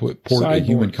able to port a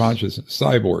human consciousness,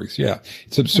 cyborgs. Yeah,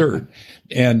 it's absurd.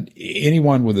 And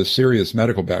anyone with a serious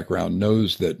medical background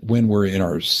knows that when we're in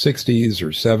our 60s or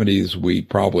 70s, we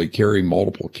probably carry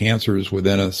multiple cancers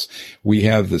within us. We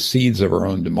have the seeds of our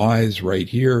own demise right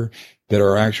here, that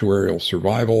our actuarial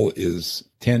survival is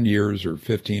 10 years or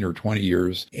 15 or 20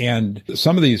 years. And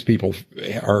some of these people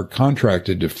are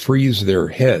contracted to freeze their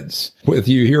heads. If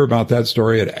you hear about that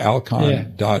story at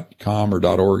alcon.com or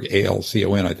 .org,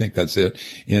 ALCON, I think that's it.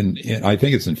 I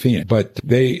think it's in Phoenix, but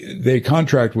they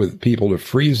contract with people to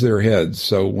freeze their heads.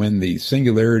 So when the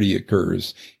singularity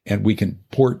occurs and we can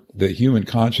port the human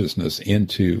consciousness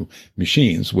into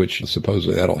machines, which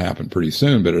supposedly that'll happen pretty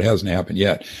soon, but it hasn't happened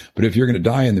yet. But if you're going to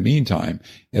die in the meantime,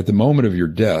 at the moment of your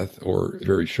death or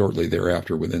very shortly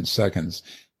thereafter, within seconds,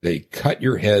 they cut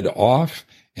your head off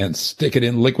and stick it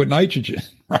in liquid nitrogen,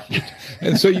 right?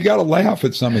 And so you got to laugh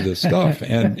at some of this stuff.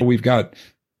 And we've got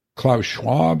Klaus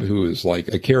Schwab, who is like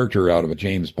a character out of a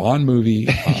James Bond movie.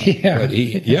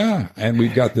 And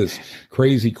we've got this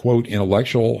crazy quote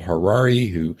intellectual, Harari,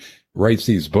 who writes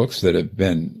these books that have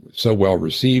been so well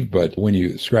received. But when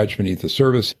you scratch beneath the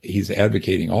surface, he's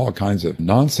advocating all kinds of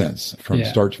nonsense from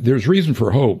start. There's reason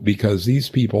for hope because these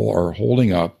people are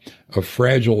holding up a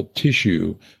fragile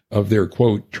tissue of their,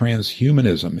 quote,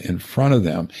 transhumanism in front of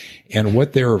them. And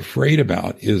what they're afraid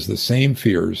about is the same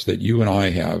fears that you and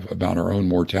I have about our own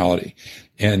mortality.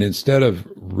 And instead of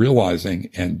realizing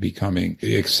and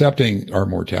accepting our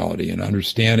mortality and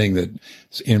understanding that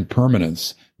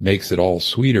impermanence makes it all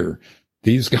sweeter,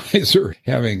 these guys are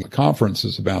having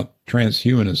conferences about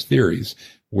transhumanist theories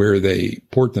where they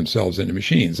port themselves into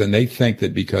machines. And they think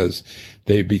that because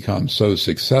they've become so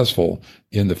successful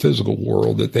in the physical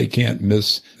world that they can't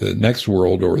miss the next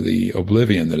world or the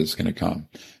oblivion that is going to come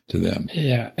to them.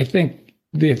 Yeah. I think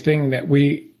the thing that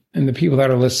we and the people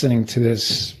that are listening to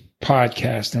this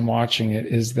podcast and watching it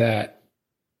is that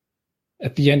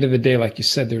at the end of the day, like you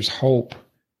said, there's hope,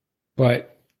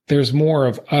 but there's more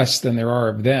of us than there are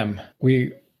of them.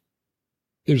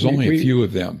 There's only a few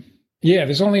of them. Yeah,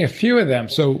 there's only a few of them.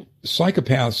 So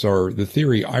psychopaths are the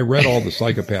theory. I read all the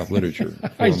psychopath literature.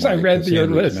 I read your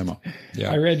list. Memo.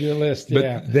 Yeah. I read your list.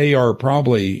 But they are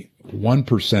probably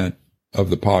 1% of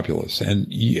the populace. And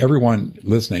everyone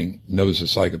listening knows a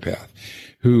psychopath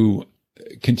who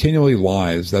continually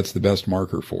lies. That's the best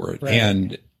marker for it. Right.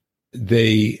 And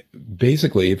they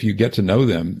basically, if you get to know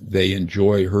them, they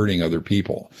enjoy hurting other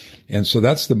people. And so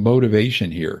that's the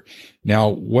motivation here. Now,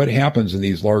 what happens in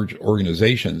these large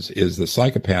organizations is the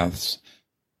psychopaths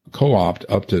co-opt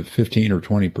up to 15 or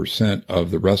 20%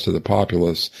 of the rest of the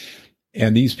populace.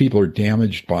 And these people are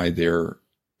damaged by their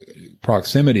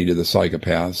proximity to the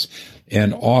psychopaths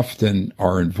and often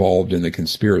are involved in the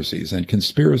conspiracies. And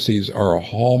conspiracies are a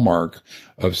hallmark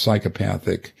of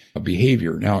psychopathic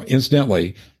behavior. Now,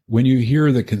 incidentally, when you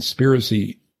hear the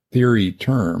conspiracy theory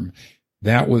term,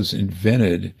 that was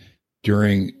invented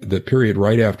during the period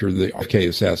right after the RFK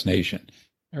assassination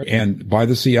and by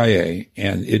the CIA,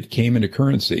 and it came into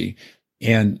currency.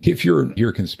 And if you're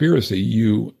your conspiracy,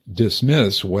 you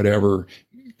dismiss whatever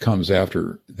comes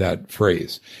after that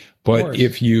phrase. But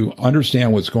if you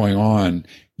understand what's going on,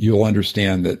 you'll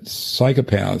understand that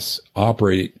psychopaths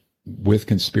operate with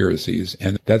conspiracies,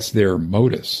 and that's their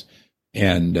modus.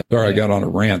 And sorry, I got on a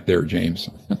rant there, James.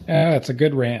 It's a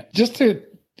good rant. Just to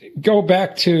go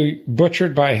back to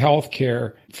Butchered by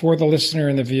Healthcare for the listener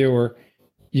and the viewer,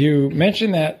 you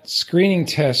mentioned that screening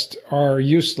tests are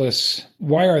useless.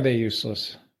 Why are they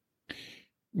useless?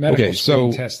 Medical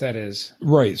screening tests, that is.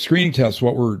 Right. Screening tests,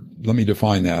 let me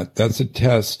define that. That's a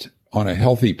test on a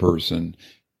healthy person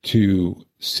to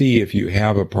see if you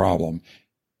have a problem.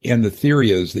 And the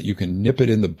theory is that you can nip it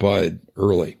in the bud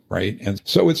early, right? And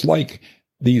so it's like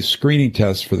these screening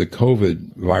tests for the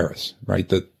COVID virus, right?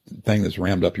 The thing that's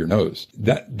rammed up your nose.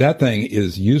 That thing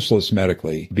is useless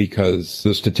medically because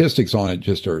the statistics on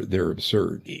it they're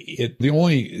absurd. The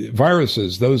only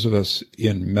viruses, those of us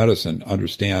in medicine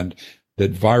understand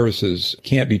that viruses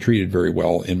can't be treated very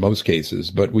well in most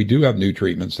cases, but we do have new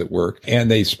treatments that work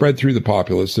and they spread through the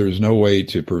populace. There's no way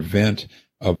to prevent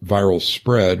a viral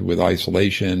spread with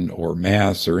isolation or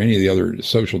masks or any of the other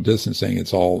social distancing.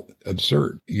 It's all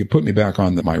absurd. You put me back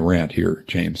on my rant here,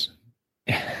 James.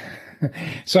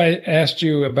 So I asked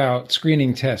you about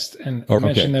screening tests and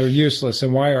mentioned they're useless.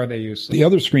 And why are they useless? The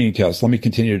other screening tests, let me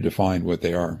continue to define what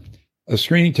they are. A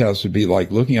screening test would be like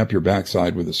looking up your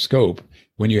backside with a scope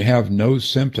when you have no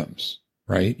symptoms,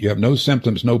 right? You have no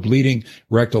symptoms, no bleeding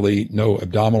rectally, no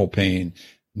abdominal pain,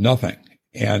 nothing.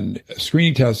 And a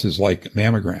screening test is like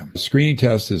mammogram. A screening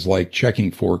test is like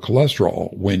checking for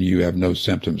cholesterol when you have no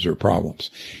symptoms or problems.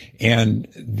 And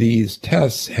these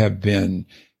tests have been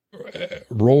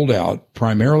rolled out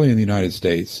primarily in the United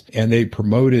States, and they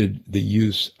promoted the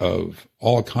use of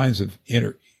all kinds of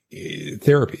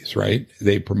therapies, right?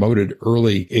 They promoted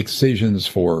early excisions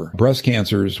for breast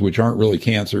cancers, which aren't really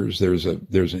cancers. There's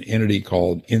an entity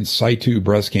called in situ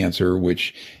breast cancer,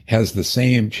 which has the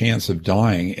same chance of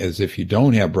dying as if you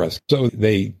don't have breast. So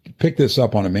they pick this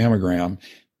up on a mammogram.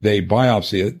 They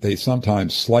biopsy it. They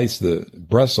sometimes slice the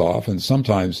breasts off. And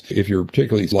sometimes, if you're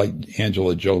particularly like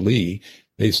Angela Jolie,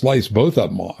 they slice both of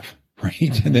them off.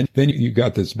 Right. And then you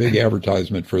got this big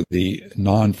advertisement for the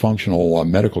non-functional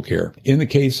medical care. In the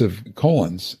case of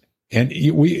colons, and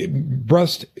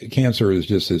breast cancer is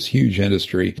just this huge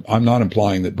industry. I'm not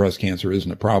implying that breast cancer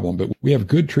isn't a problem, but we have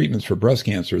good treatments for breast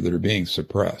cancer that are being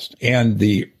suppressed. And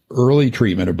the early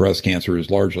treatment of breast cancer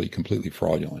is largely completely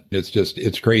fraudulent.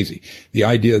 It's crazy. The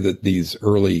idea that these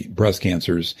early breast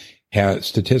cancers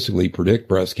statistically predict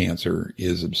breast cancer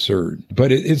is absurd.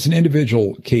 But it's an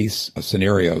individual case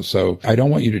scenario. So I don't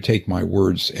want you to take my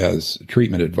words as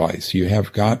treatment advice. You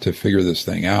have got to figure this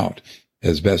thing out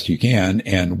as best you can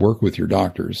and work with your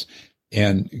doctors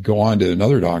and go on to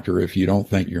another doctor if you don't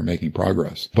think you're making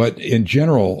progress. But in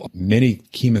general, many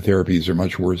chemotherapies are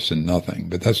much worse than nothing.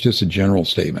 But that's just a general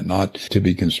statement, not to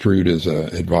be construed as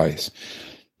advice.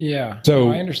 Yeah,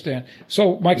 so I understand.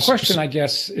 So my question, I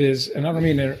guess, is, and I don't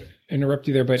mean to interrupt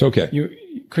you there, but it's okay.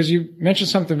 Because you mentioned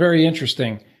something very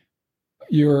interesting.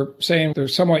 You were saying they're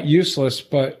somewhat useless,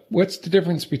 but what's the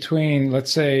difference between,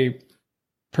 let's say,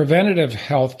 preventative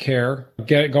health care,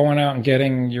 going out and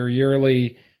getting your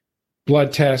yearly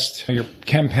blood test, your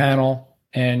chem panel,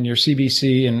 and your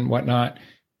CBC and whatnot,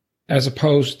 as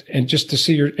opposed, and just to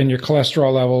see your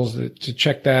cholesterol levels, to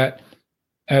check that,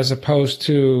 as opposed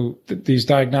to these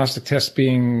diagnostic tests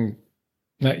being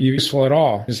not useful at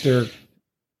all? Is there...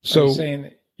 So, saying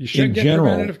that you should get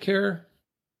preventative care?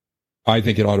 I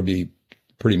think it ought to be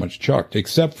pretty much chucked,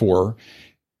 except for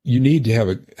you need to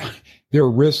have there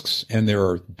are risks and there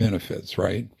are benefits,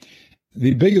 right?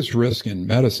 The biggest risk in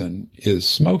medicine is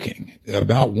smoking.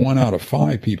 About 1 out of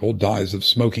 5 people dies of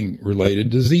smoking related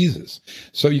diseases.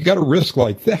 So you got a risk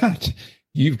like that.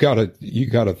 You got to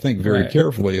think very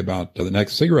carefully about the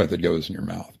next cigarette that goes in your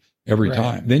mouth every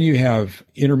time. Then you have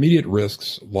intermediate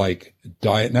risks like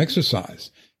diet and exercise.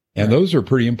 And those are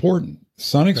pretty important.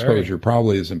 Sun exposure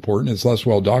probably is important. It's less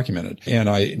well documented. And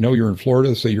I know you're in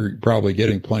Florida, so you're probably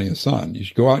getting plenty of sun. You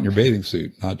should go out in your bathing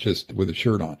suit, not just with a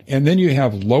shirt on. And then you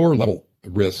have lower level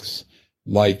risks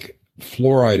like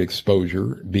fluoride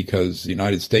exposure, because the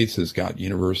United States has got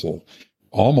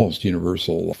almost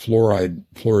universal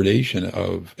fluoridation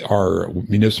of our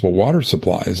municipal water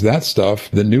supplies. That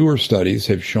stuff, the newer studies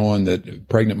have shown that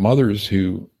pregnant mothers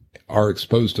who are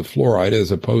exposed to fluoride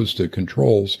as opposed to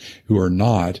controls who are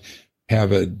not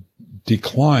have a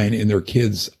decline in their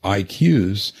kids'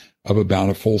 IQs of about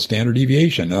a full standard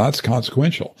deviation. Now that's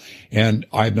consequential. And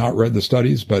I've not read the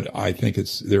studies, but I think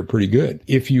they're pretty good.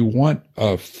 If you want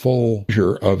a full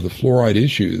picture of the fluoride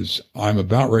issues, I'm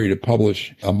about ready to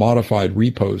publish a modified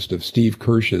repost of Steve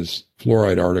Kirsch's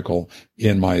fluoride article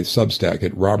in my Substack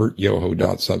at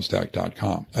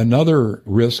robertyoho.substack.com. Another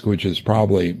risk, which is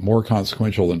probably more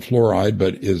consequential than fluoride,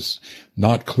 but is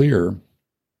not clear,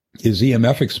 is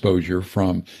EMF exposure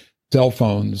from cell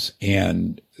phones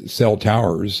and cell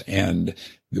towers. And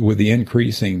with the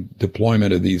increasing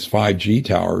deployment of these 5G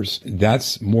towers,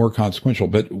 that's more consequential.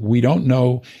 But we don't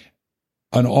know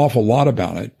an awful lot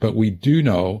about it, but we do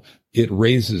know it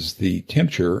raises the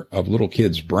temperature of little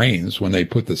kids' brains when they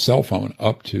put the cell phone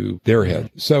up to their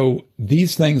head. So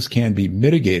these things can be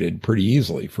mitigated pretty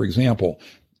easily. For example,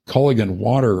 Culligan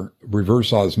water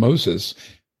reverse osmosis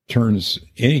turns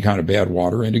any kind of bad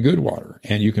water into good water,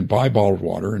 and you can buy bottled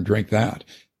water and drink that.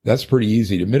 That's pretty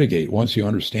easy to mitigate once you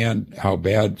understand how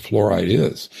bad fluoride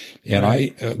is. And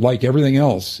like everything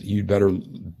else, you'd better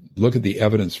look at the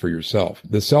evidence for yourself.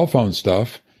 The cell phone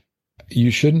stuff,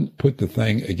 you shouldn't put the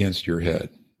thing against your head,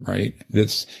 right?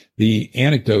 That's the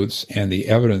anecdotes and the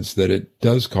evidence that it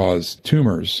does cause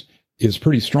tumors is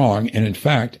pretty strong. And in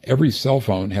fact, every cell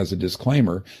phone has a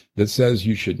disclaimer that says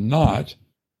you should not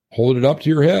hold it up to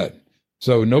your head.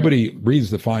 So nobody reads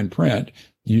the fine print.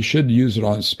 You should use it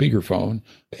on speakerphone,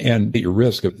 and at your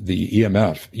risk of the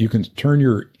EMF. You can turn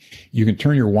your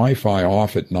Wi-Fi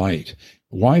off at night.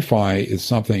 Wi-Fi is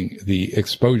something, the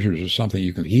exposures are something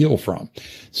you can heal from.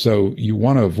 So you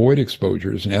want to avoid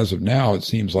exposures. And as of now, it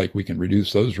seems like we can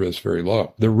reduce those risks very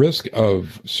low. The risk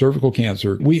of cervical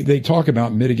cancer, they talk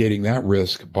about mitigating that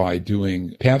risk by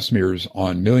doing pap smears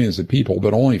on millions of people,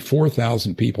 but only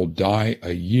 4,000 people die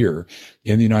a year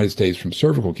in the United States from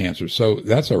cervical cancer. So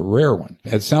that's a rare one.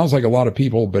 It sounds like a lot of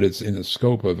people, but it's in the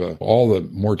scope of all the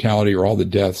mortality or all the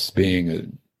deaths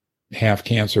being half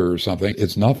cancer or something,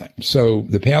 it's nothing. So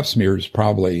the pap smears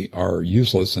probably are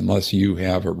useless unless you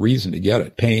have a reason to get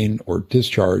it, pain or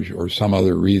discharge or some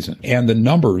other reason. And the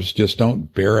numbers just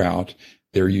don't bear out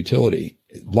their utility.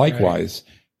 Likewise,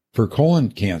 for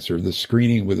colon cancer, the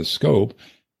screening with a scope,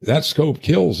 that scope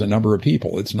kills a number of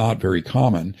people. It's not very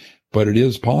common, but it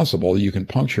is possible. You can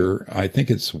puncture, I think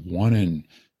it's 1 in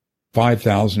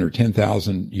 5,000 or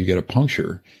 10,000, you get a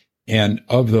puncture. And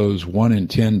of those, 1 in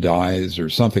 10 dies or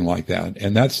something like that.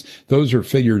 And those are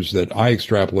figures that I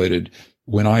extrapolated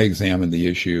when I examined the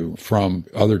issue from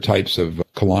other types of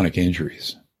colonic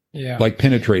injuries, like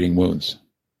penetrating wounds.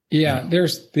 Yeah,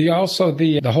 there's also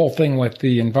the whole thing with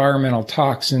the environmental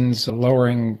toxins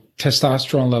lowering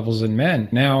testosterone levels in men.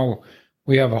 Now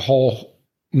we have a whole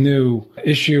new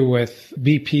issue with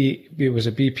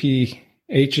BPHs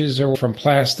or from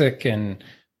plastic, and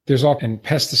there's all and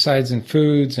pesticides in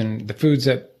foods, and the foods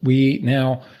that we eat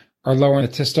now are lowering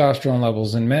the testosterone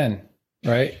levels in men,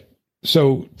 right?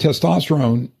 So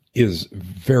testosterone is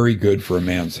very good for a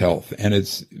man's health, and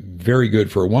it's very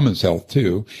good for a woman's health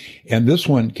too. And this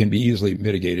one can be easily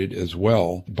mitigated as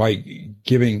well by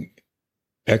giving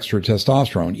extra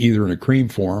testosterone, either in a cream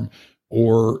form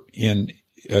or in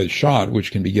a shot,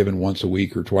 which can be given once a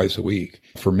week or twice a week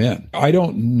for men. I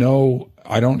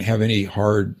don't have any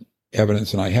hard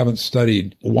evidence, and I haven't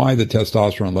studied why the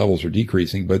testosterone levels are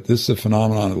decreasing, but this is a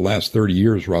phenomenon of the last 30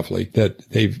 years, roughly, that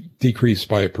they've decreased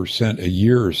by 1% a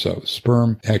year or so.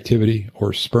 Sperm activity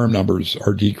or sperm numbers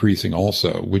are decreasing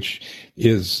also, which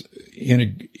is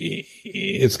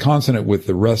it's consonant with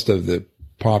the rest of the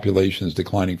population's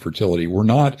declining fertility. We're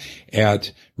not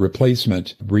at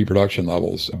replacement reproduction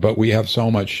levels, but we have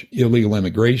so much illegal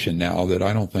immigration now that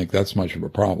I don't think that's much of a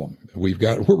problem.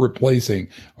 We're replacing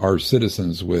our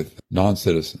citizens with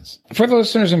non-citizens. For the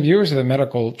listeners and viewers of the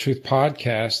Medical Truth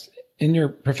Podcast, in your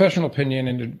professional opinion,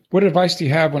 and what advice do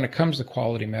you have when it comes to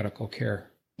quality medical care?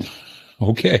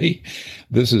 Okay,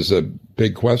 this is a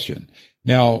big question.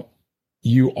 Now,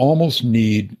 you almost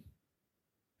need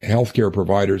healthcare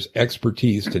providers'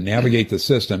 expertise to navigate the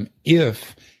system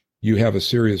if you have a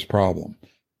serious problem.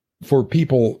 For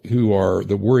people who are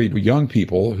the worried young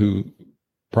people who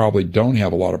probably don't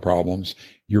have a lot of problems,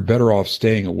 you're better off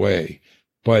staying away.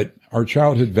 But our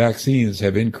childhood vaccines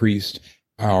have increased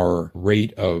our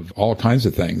rate of all kinds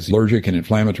of things, allergic and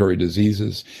inflammatory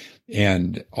diseases,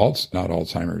 and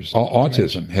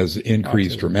autism has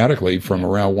increased dramatically from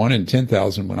around 1 in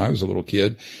 10,000 when I was a little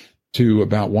kid to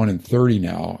about 1 in 30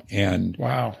 now. And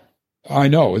wow, I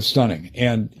know, it's stunning.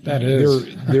 And that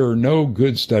is. there are no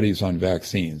good studies on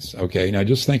vaccines. Okay. Now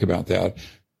just think about that.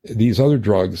 These other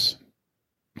drugs,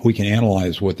 we can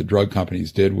analyze what the drug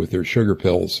companies did with their sugar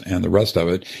pills and the rest of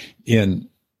it in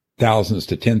thousands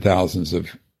to tens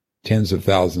of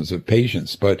thousands of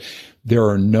patients. But there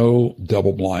are no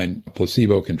double-blind,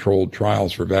 placebo-controlled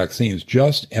trials for vaccines,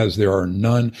 just as there are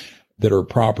none that are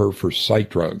proper for psych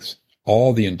drugs.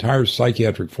 The entire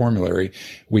psychiatric formulary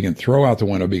we can throw out the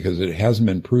window because it hasn't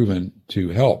been proven to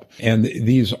help. And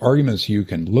these arguments you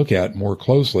can look at more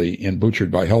closely in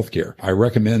Butchered by Healthcare. I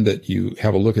recommend that you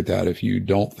have a look at that if you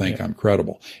don't think I'm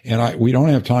credible. And we don't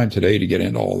have time today to get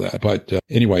into all that. But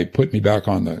anyway, put me back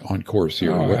on course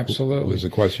here. Oh, absolutely. What was the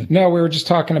question? No, we were just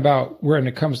talking about when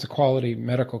it comes to quality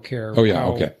medical care. Oh, yeah.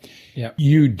 Okay. Yeah.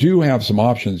 You do have some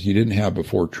options you didn't have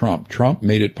before Trump. Trump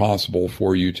made it possible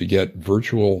for you to get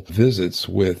virtual visits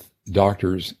with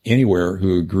doctors anywhere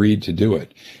who agreed to do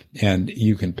it. And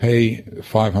you can pay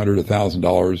 $500,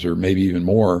 $1,000 or maybe even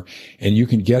more, and you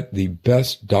can get the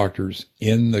best doctors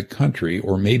in the country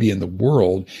or maybe in the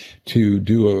world to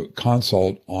do a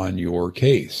consult on your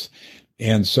case.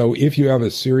 And so if you have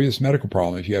a serious medical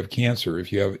problem, if you have cancer,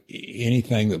 if you have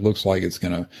anything that looks like it's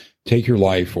going to take your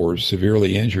life or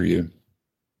severely injure you,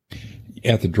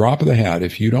 at the drop of the hat,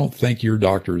 if you don't think your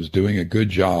doctor is doing a good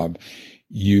job,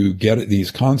 you get these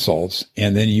consults,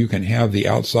 and then you can have the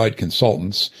outside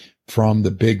consultants from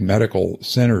the big medical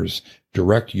centers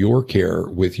direct your care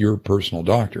with your personal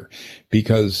doctor.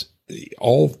 Because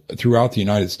all throughout the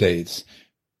United States,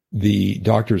 the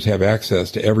doctors have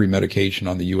access to every medication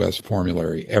on the U.S.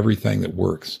 formulary, everything that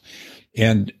works.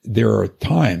 And there are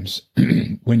times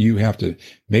when you have to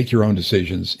make your own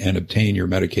decisions and obtain your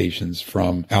medications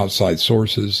from outside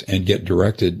sources and get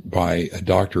directed by a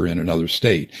doctor in another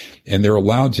state. And they're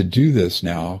allowed to do this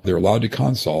now. They're allowed to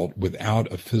consult without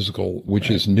a physical,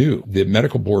 which is new. The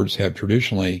medical boards have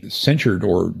traditionally censured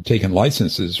or taken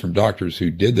licenses from doctors who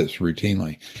did this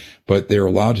routinely. But they're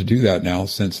allowed to do that now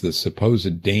since the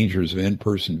supposed dangers of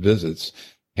in-person visits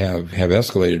have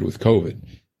escalated with COVID.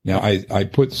 Now, I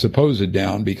put supposed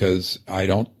down because I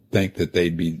don't think that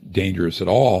they'd be dangerous at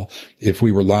all if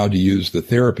we were allowed to use the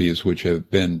therapies which have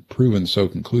been proven so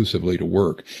conclusively to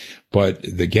work. But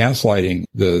the gaslighting,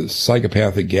 the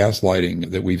psychopathic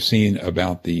gaslighting that we've seen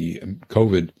about the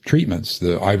COVID treatments,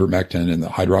 the ivermectin and the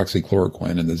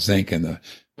hydroxychloroquine and the zinc and the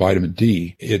vitamin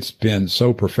D, it's been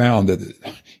so profound that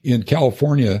in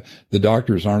California, the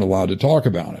doctors aren't allowed to talk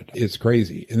about it. It's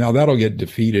crazy. And now that'll get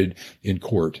defeated in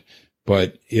court.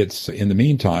 But it's, in the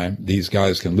meantime, these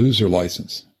guys can lose their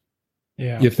license.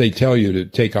 Yeah. If they tell you to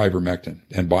take ivermectin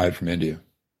and buy it from India.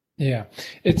 Yeah.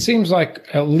 It seems like,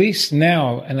 at least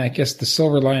now, and I guess the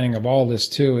silver lining of all this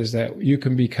too, is that you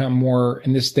can become more,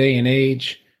 in this day and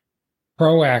age,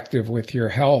 proactive with your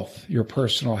health, your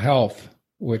personal health,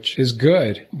 which is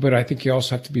good. But I think you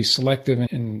also have to be selective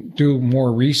and do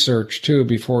more research too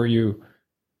before you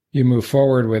move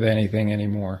forward with anything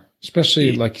anymore,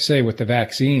 especially, like you say, with the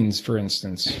vaccines, for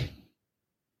instance.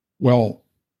 Well,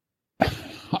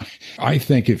 I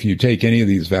think if you take any of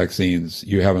these vaccines,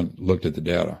 you haven't looked at the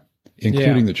data,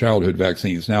 including the childhood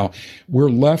vaccines. Now, we're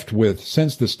left with,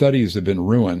 since the studies have been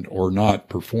ruined or not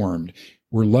performed,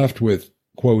 we're left with,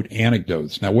 quote,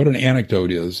 anecdotes. Now, what an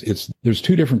anecdote is, there's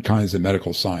two different kinds of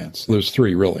medical science. There's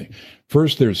three, really.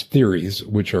 First, there's theories,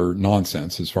 which are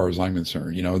nonsense as far as I'm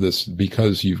concerned. You know, this,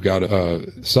 because you've got a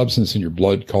substance in your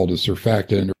blood called a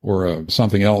surfactant or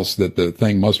something else, that the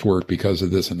thing must work because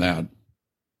of this and that.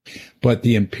 But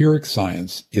the empiric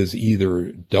science is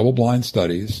either double-blind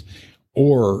studies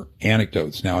or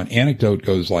anecdotes. Now, an anecdote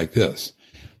goes like this.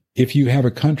 If you have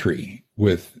a country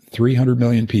with 300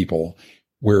 million people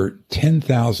where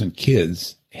 10,000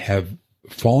 kids have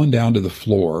fallen down to the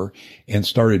floor and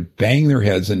started banging their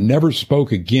heads and never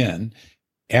spoke again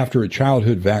after a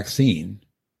childhood vaccine,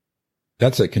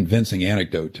 that's a convincing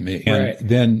anecdote to me. Right. And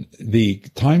then the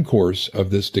time course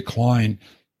of this decline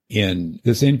in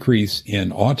this increase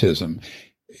in autism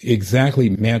exactly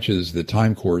matches the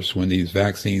time course when these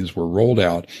vaccines were rolled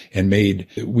out and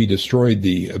we destroyed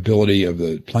the ability of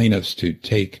the plaintiffs to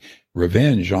take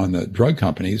revenge on the drug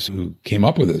companies who came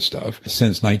up with this stuff.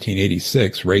 Since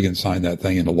 1986, Reagan signed that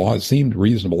thing into law. It seemed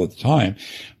reasonable at the time,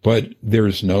 but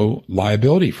there's no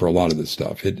liability for a lot of this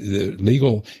stuff. The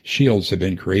legal shields have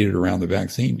been created around the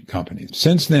vaccine companies.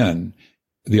 Since then,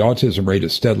 the autism rate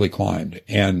has steadily climbed,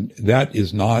 and that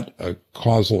is not a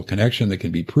causal connection that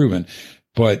can be proven.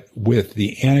 But with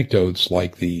the anecdotes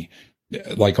like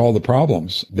all the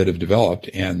problems that have developed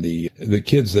and the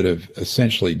kids that have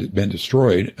essentially been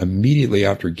destroyed immediately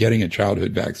after getting a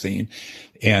childhood vaccine,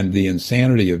 and the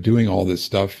insanity of doing all this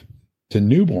stuff to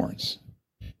newborns.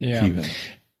 Yeah. Even.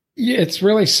 Yeah, it's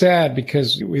really sad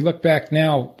because we look back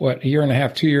now, a year and a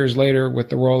half, 2 years later with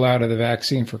the rollout of the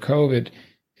vaccine for COVID,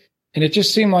 and it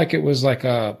just seemed like it was like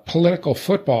a political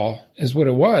football is what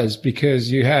it was,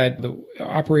 because you had the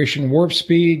Operation Warp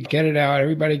Speed, get it out,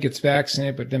 everybody gets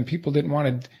vaccinated, but then people didn't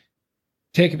want to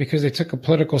take it because they took a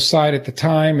political side at the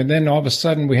time. And then all of a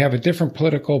sudden we have a different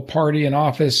political party in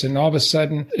office, and all of a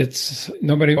sudden it's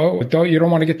nobody, you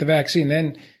don't want to get the vaccine.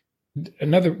 Then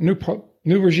another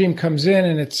new regime comes in,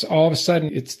 and it's all of a sudden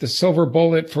it's the silver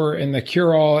bullet and the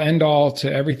cure all end all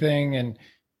to everything. And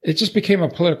it just became a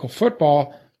political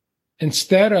football,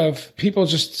 instead of people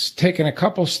just taking a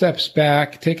couple steps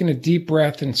back, taking a deep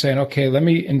breath and saying, okay, let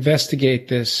me investigate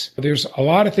this. There's a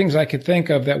lot of things I could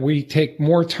think of that we take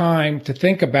more time to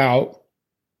think about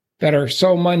that are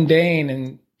so mundane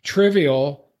and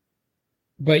trivial,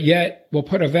 but yet we'll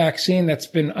put a vaccine that's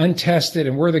been untested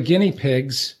and we're the guinea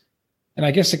pigs. And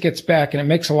I guess it gets back, and it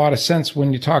makes a lot of sense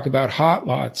when you talk about hot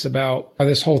lots, about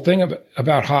this whole thing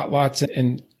about hot lots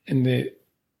and the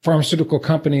pharmaceutical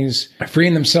companies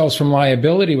freeing themselves from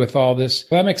liability with all this.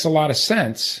 That makes a lot of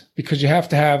sense, because you have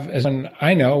to have, as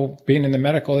I know, being in the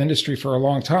medical industry for a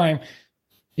long time,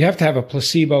 you have to have a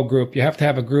placebo group. You have to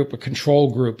have a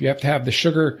control group. You have to have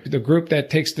the group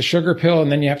that takes the sugar pill,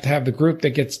 and then you have to have the group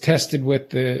that gets tested with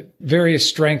the various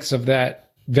strengths of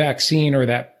that vaccine or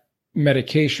that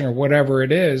medication or whatever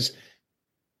it is,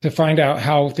 to find out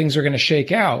how things are going to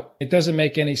shake out. It doesn't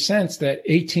make any sense that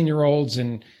 18-year-olds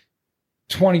and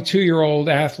 22-year-old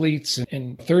athletes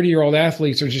and 30-year-old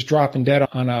athletes are just dropping dead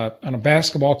on a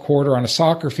basketball court or on a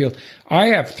soccer field. I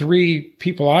have 3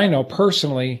 people I know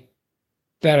personally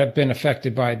that have been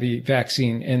affected by the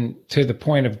vaccine and to the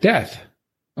point of death.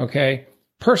 Okay.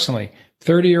 Personally,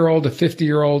 30-year-old, a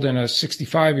 50-year-old, and a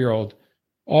 65-year-old.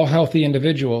 all healthy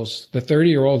individuals. The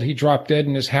 30-year-old, he dropped dead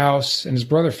in his house and his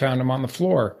brother found him on the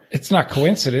floor. It's not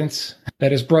coincidence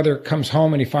that his brother comes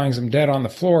home and he finds him dead on the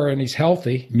floor and he's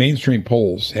healthy. Mainstream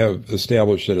polls have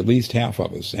established that at least half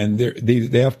of us, and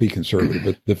they have to be conservative,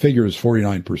 but the figure is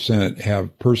 49%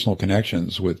 have personal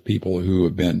connections with people who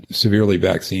have been severely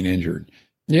vaccine injured.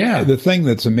 Yeah. The thing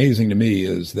that's amazing to me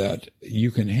is that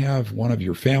you can have one of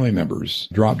your family members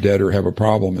drop dead or have a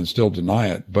problem and still deny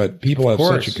it, but people have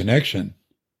such a connection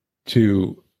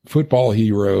to football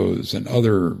heroes and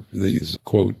these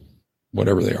quote,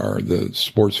 whatever they are, the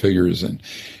sports figures and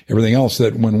everything else,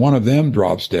 that when one of them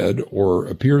drops dead or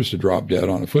appears to drop dead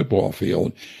on a football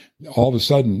field, all of a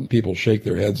sudden people shake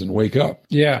their heads and wake up.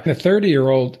 Yeah. The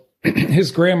 30-year-old, his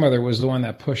grandmother was the one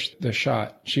that pushed the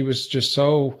shot. She was just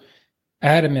so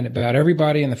adamant about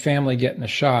everybody in the family getting a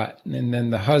shot. And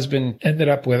then the husband ended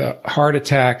up with a heart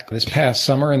attack this past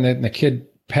summer, and then the kid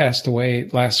passed away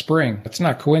last spring. It's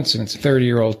not coincidence. A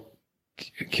 30-year-old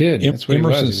kid. That's what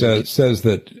Emerson says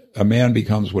that a man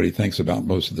becomes what he thinks about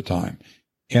most of the time.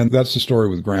 And that's the story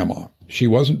with Grandma. She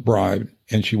wasn't bribed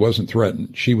and she wasn't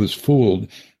threatened. She was fooled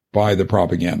by the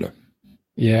propaganda.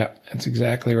 Yeah, that's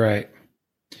exactly right.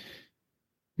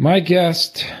 My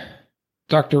guest,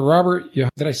 Dr. Robert, did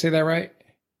I say that right?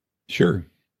 Sure.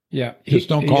 Yeah. Just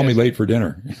don't call me late for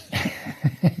dinner.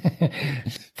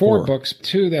 4 books.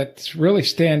 2 that really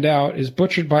stand out is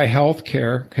Butchered by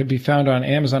Healthcare. Could be found on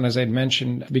Amazon, as I'd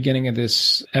mentioned at the beginning of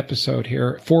this episode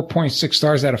here. 4.6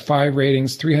 stars out of 5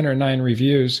 ratings, 309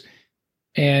 reviews.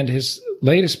 And his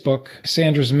latest book,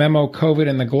 Sandra's Memo, COVID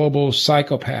and the Global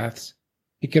Psychopaths.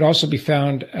 It could also be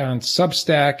found on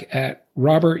Substack at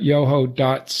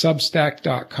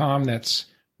robertyoho.substack.com. That's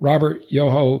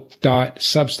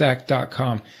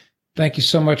robertyoho.substack.com. Thank you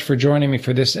so much for joining me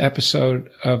for this episode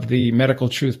of the Medical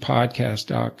Truth Podcast,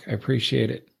 Doc. I appreciate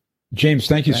it. James,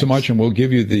 thank you so much. And we'll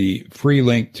give you the free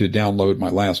link to download my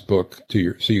last book so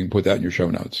you can put that in your show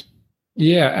notes.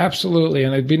 Yeah, absolutely.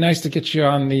 And it'd be nice to get you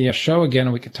on the show again,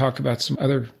 and we could talk about some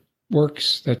other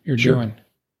works that you're doing.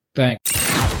 Thanks.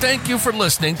 Thank you for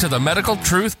listening to the Medical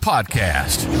Truth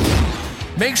Podcast.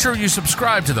 Make sure you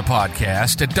subscribe to the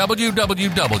podcast at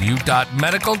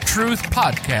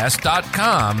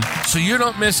www.medicaltruthpodcast.com so you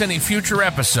don't miss any future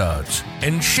episodes.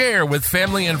 And share with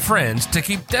family and friends to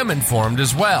keep them informed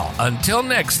as well. Until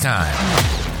next time.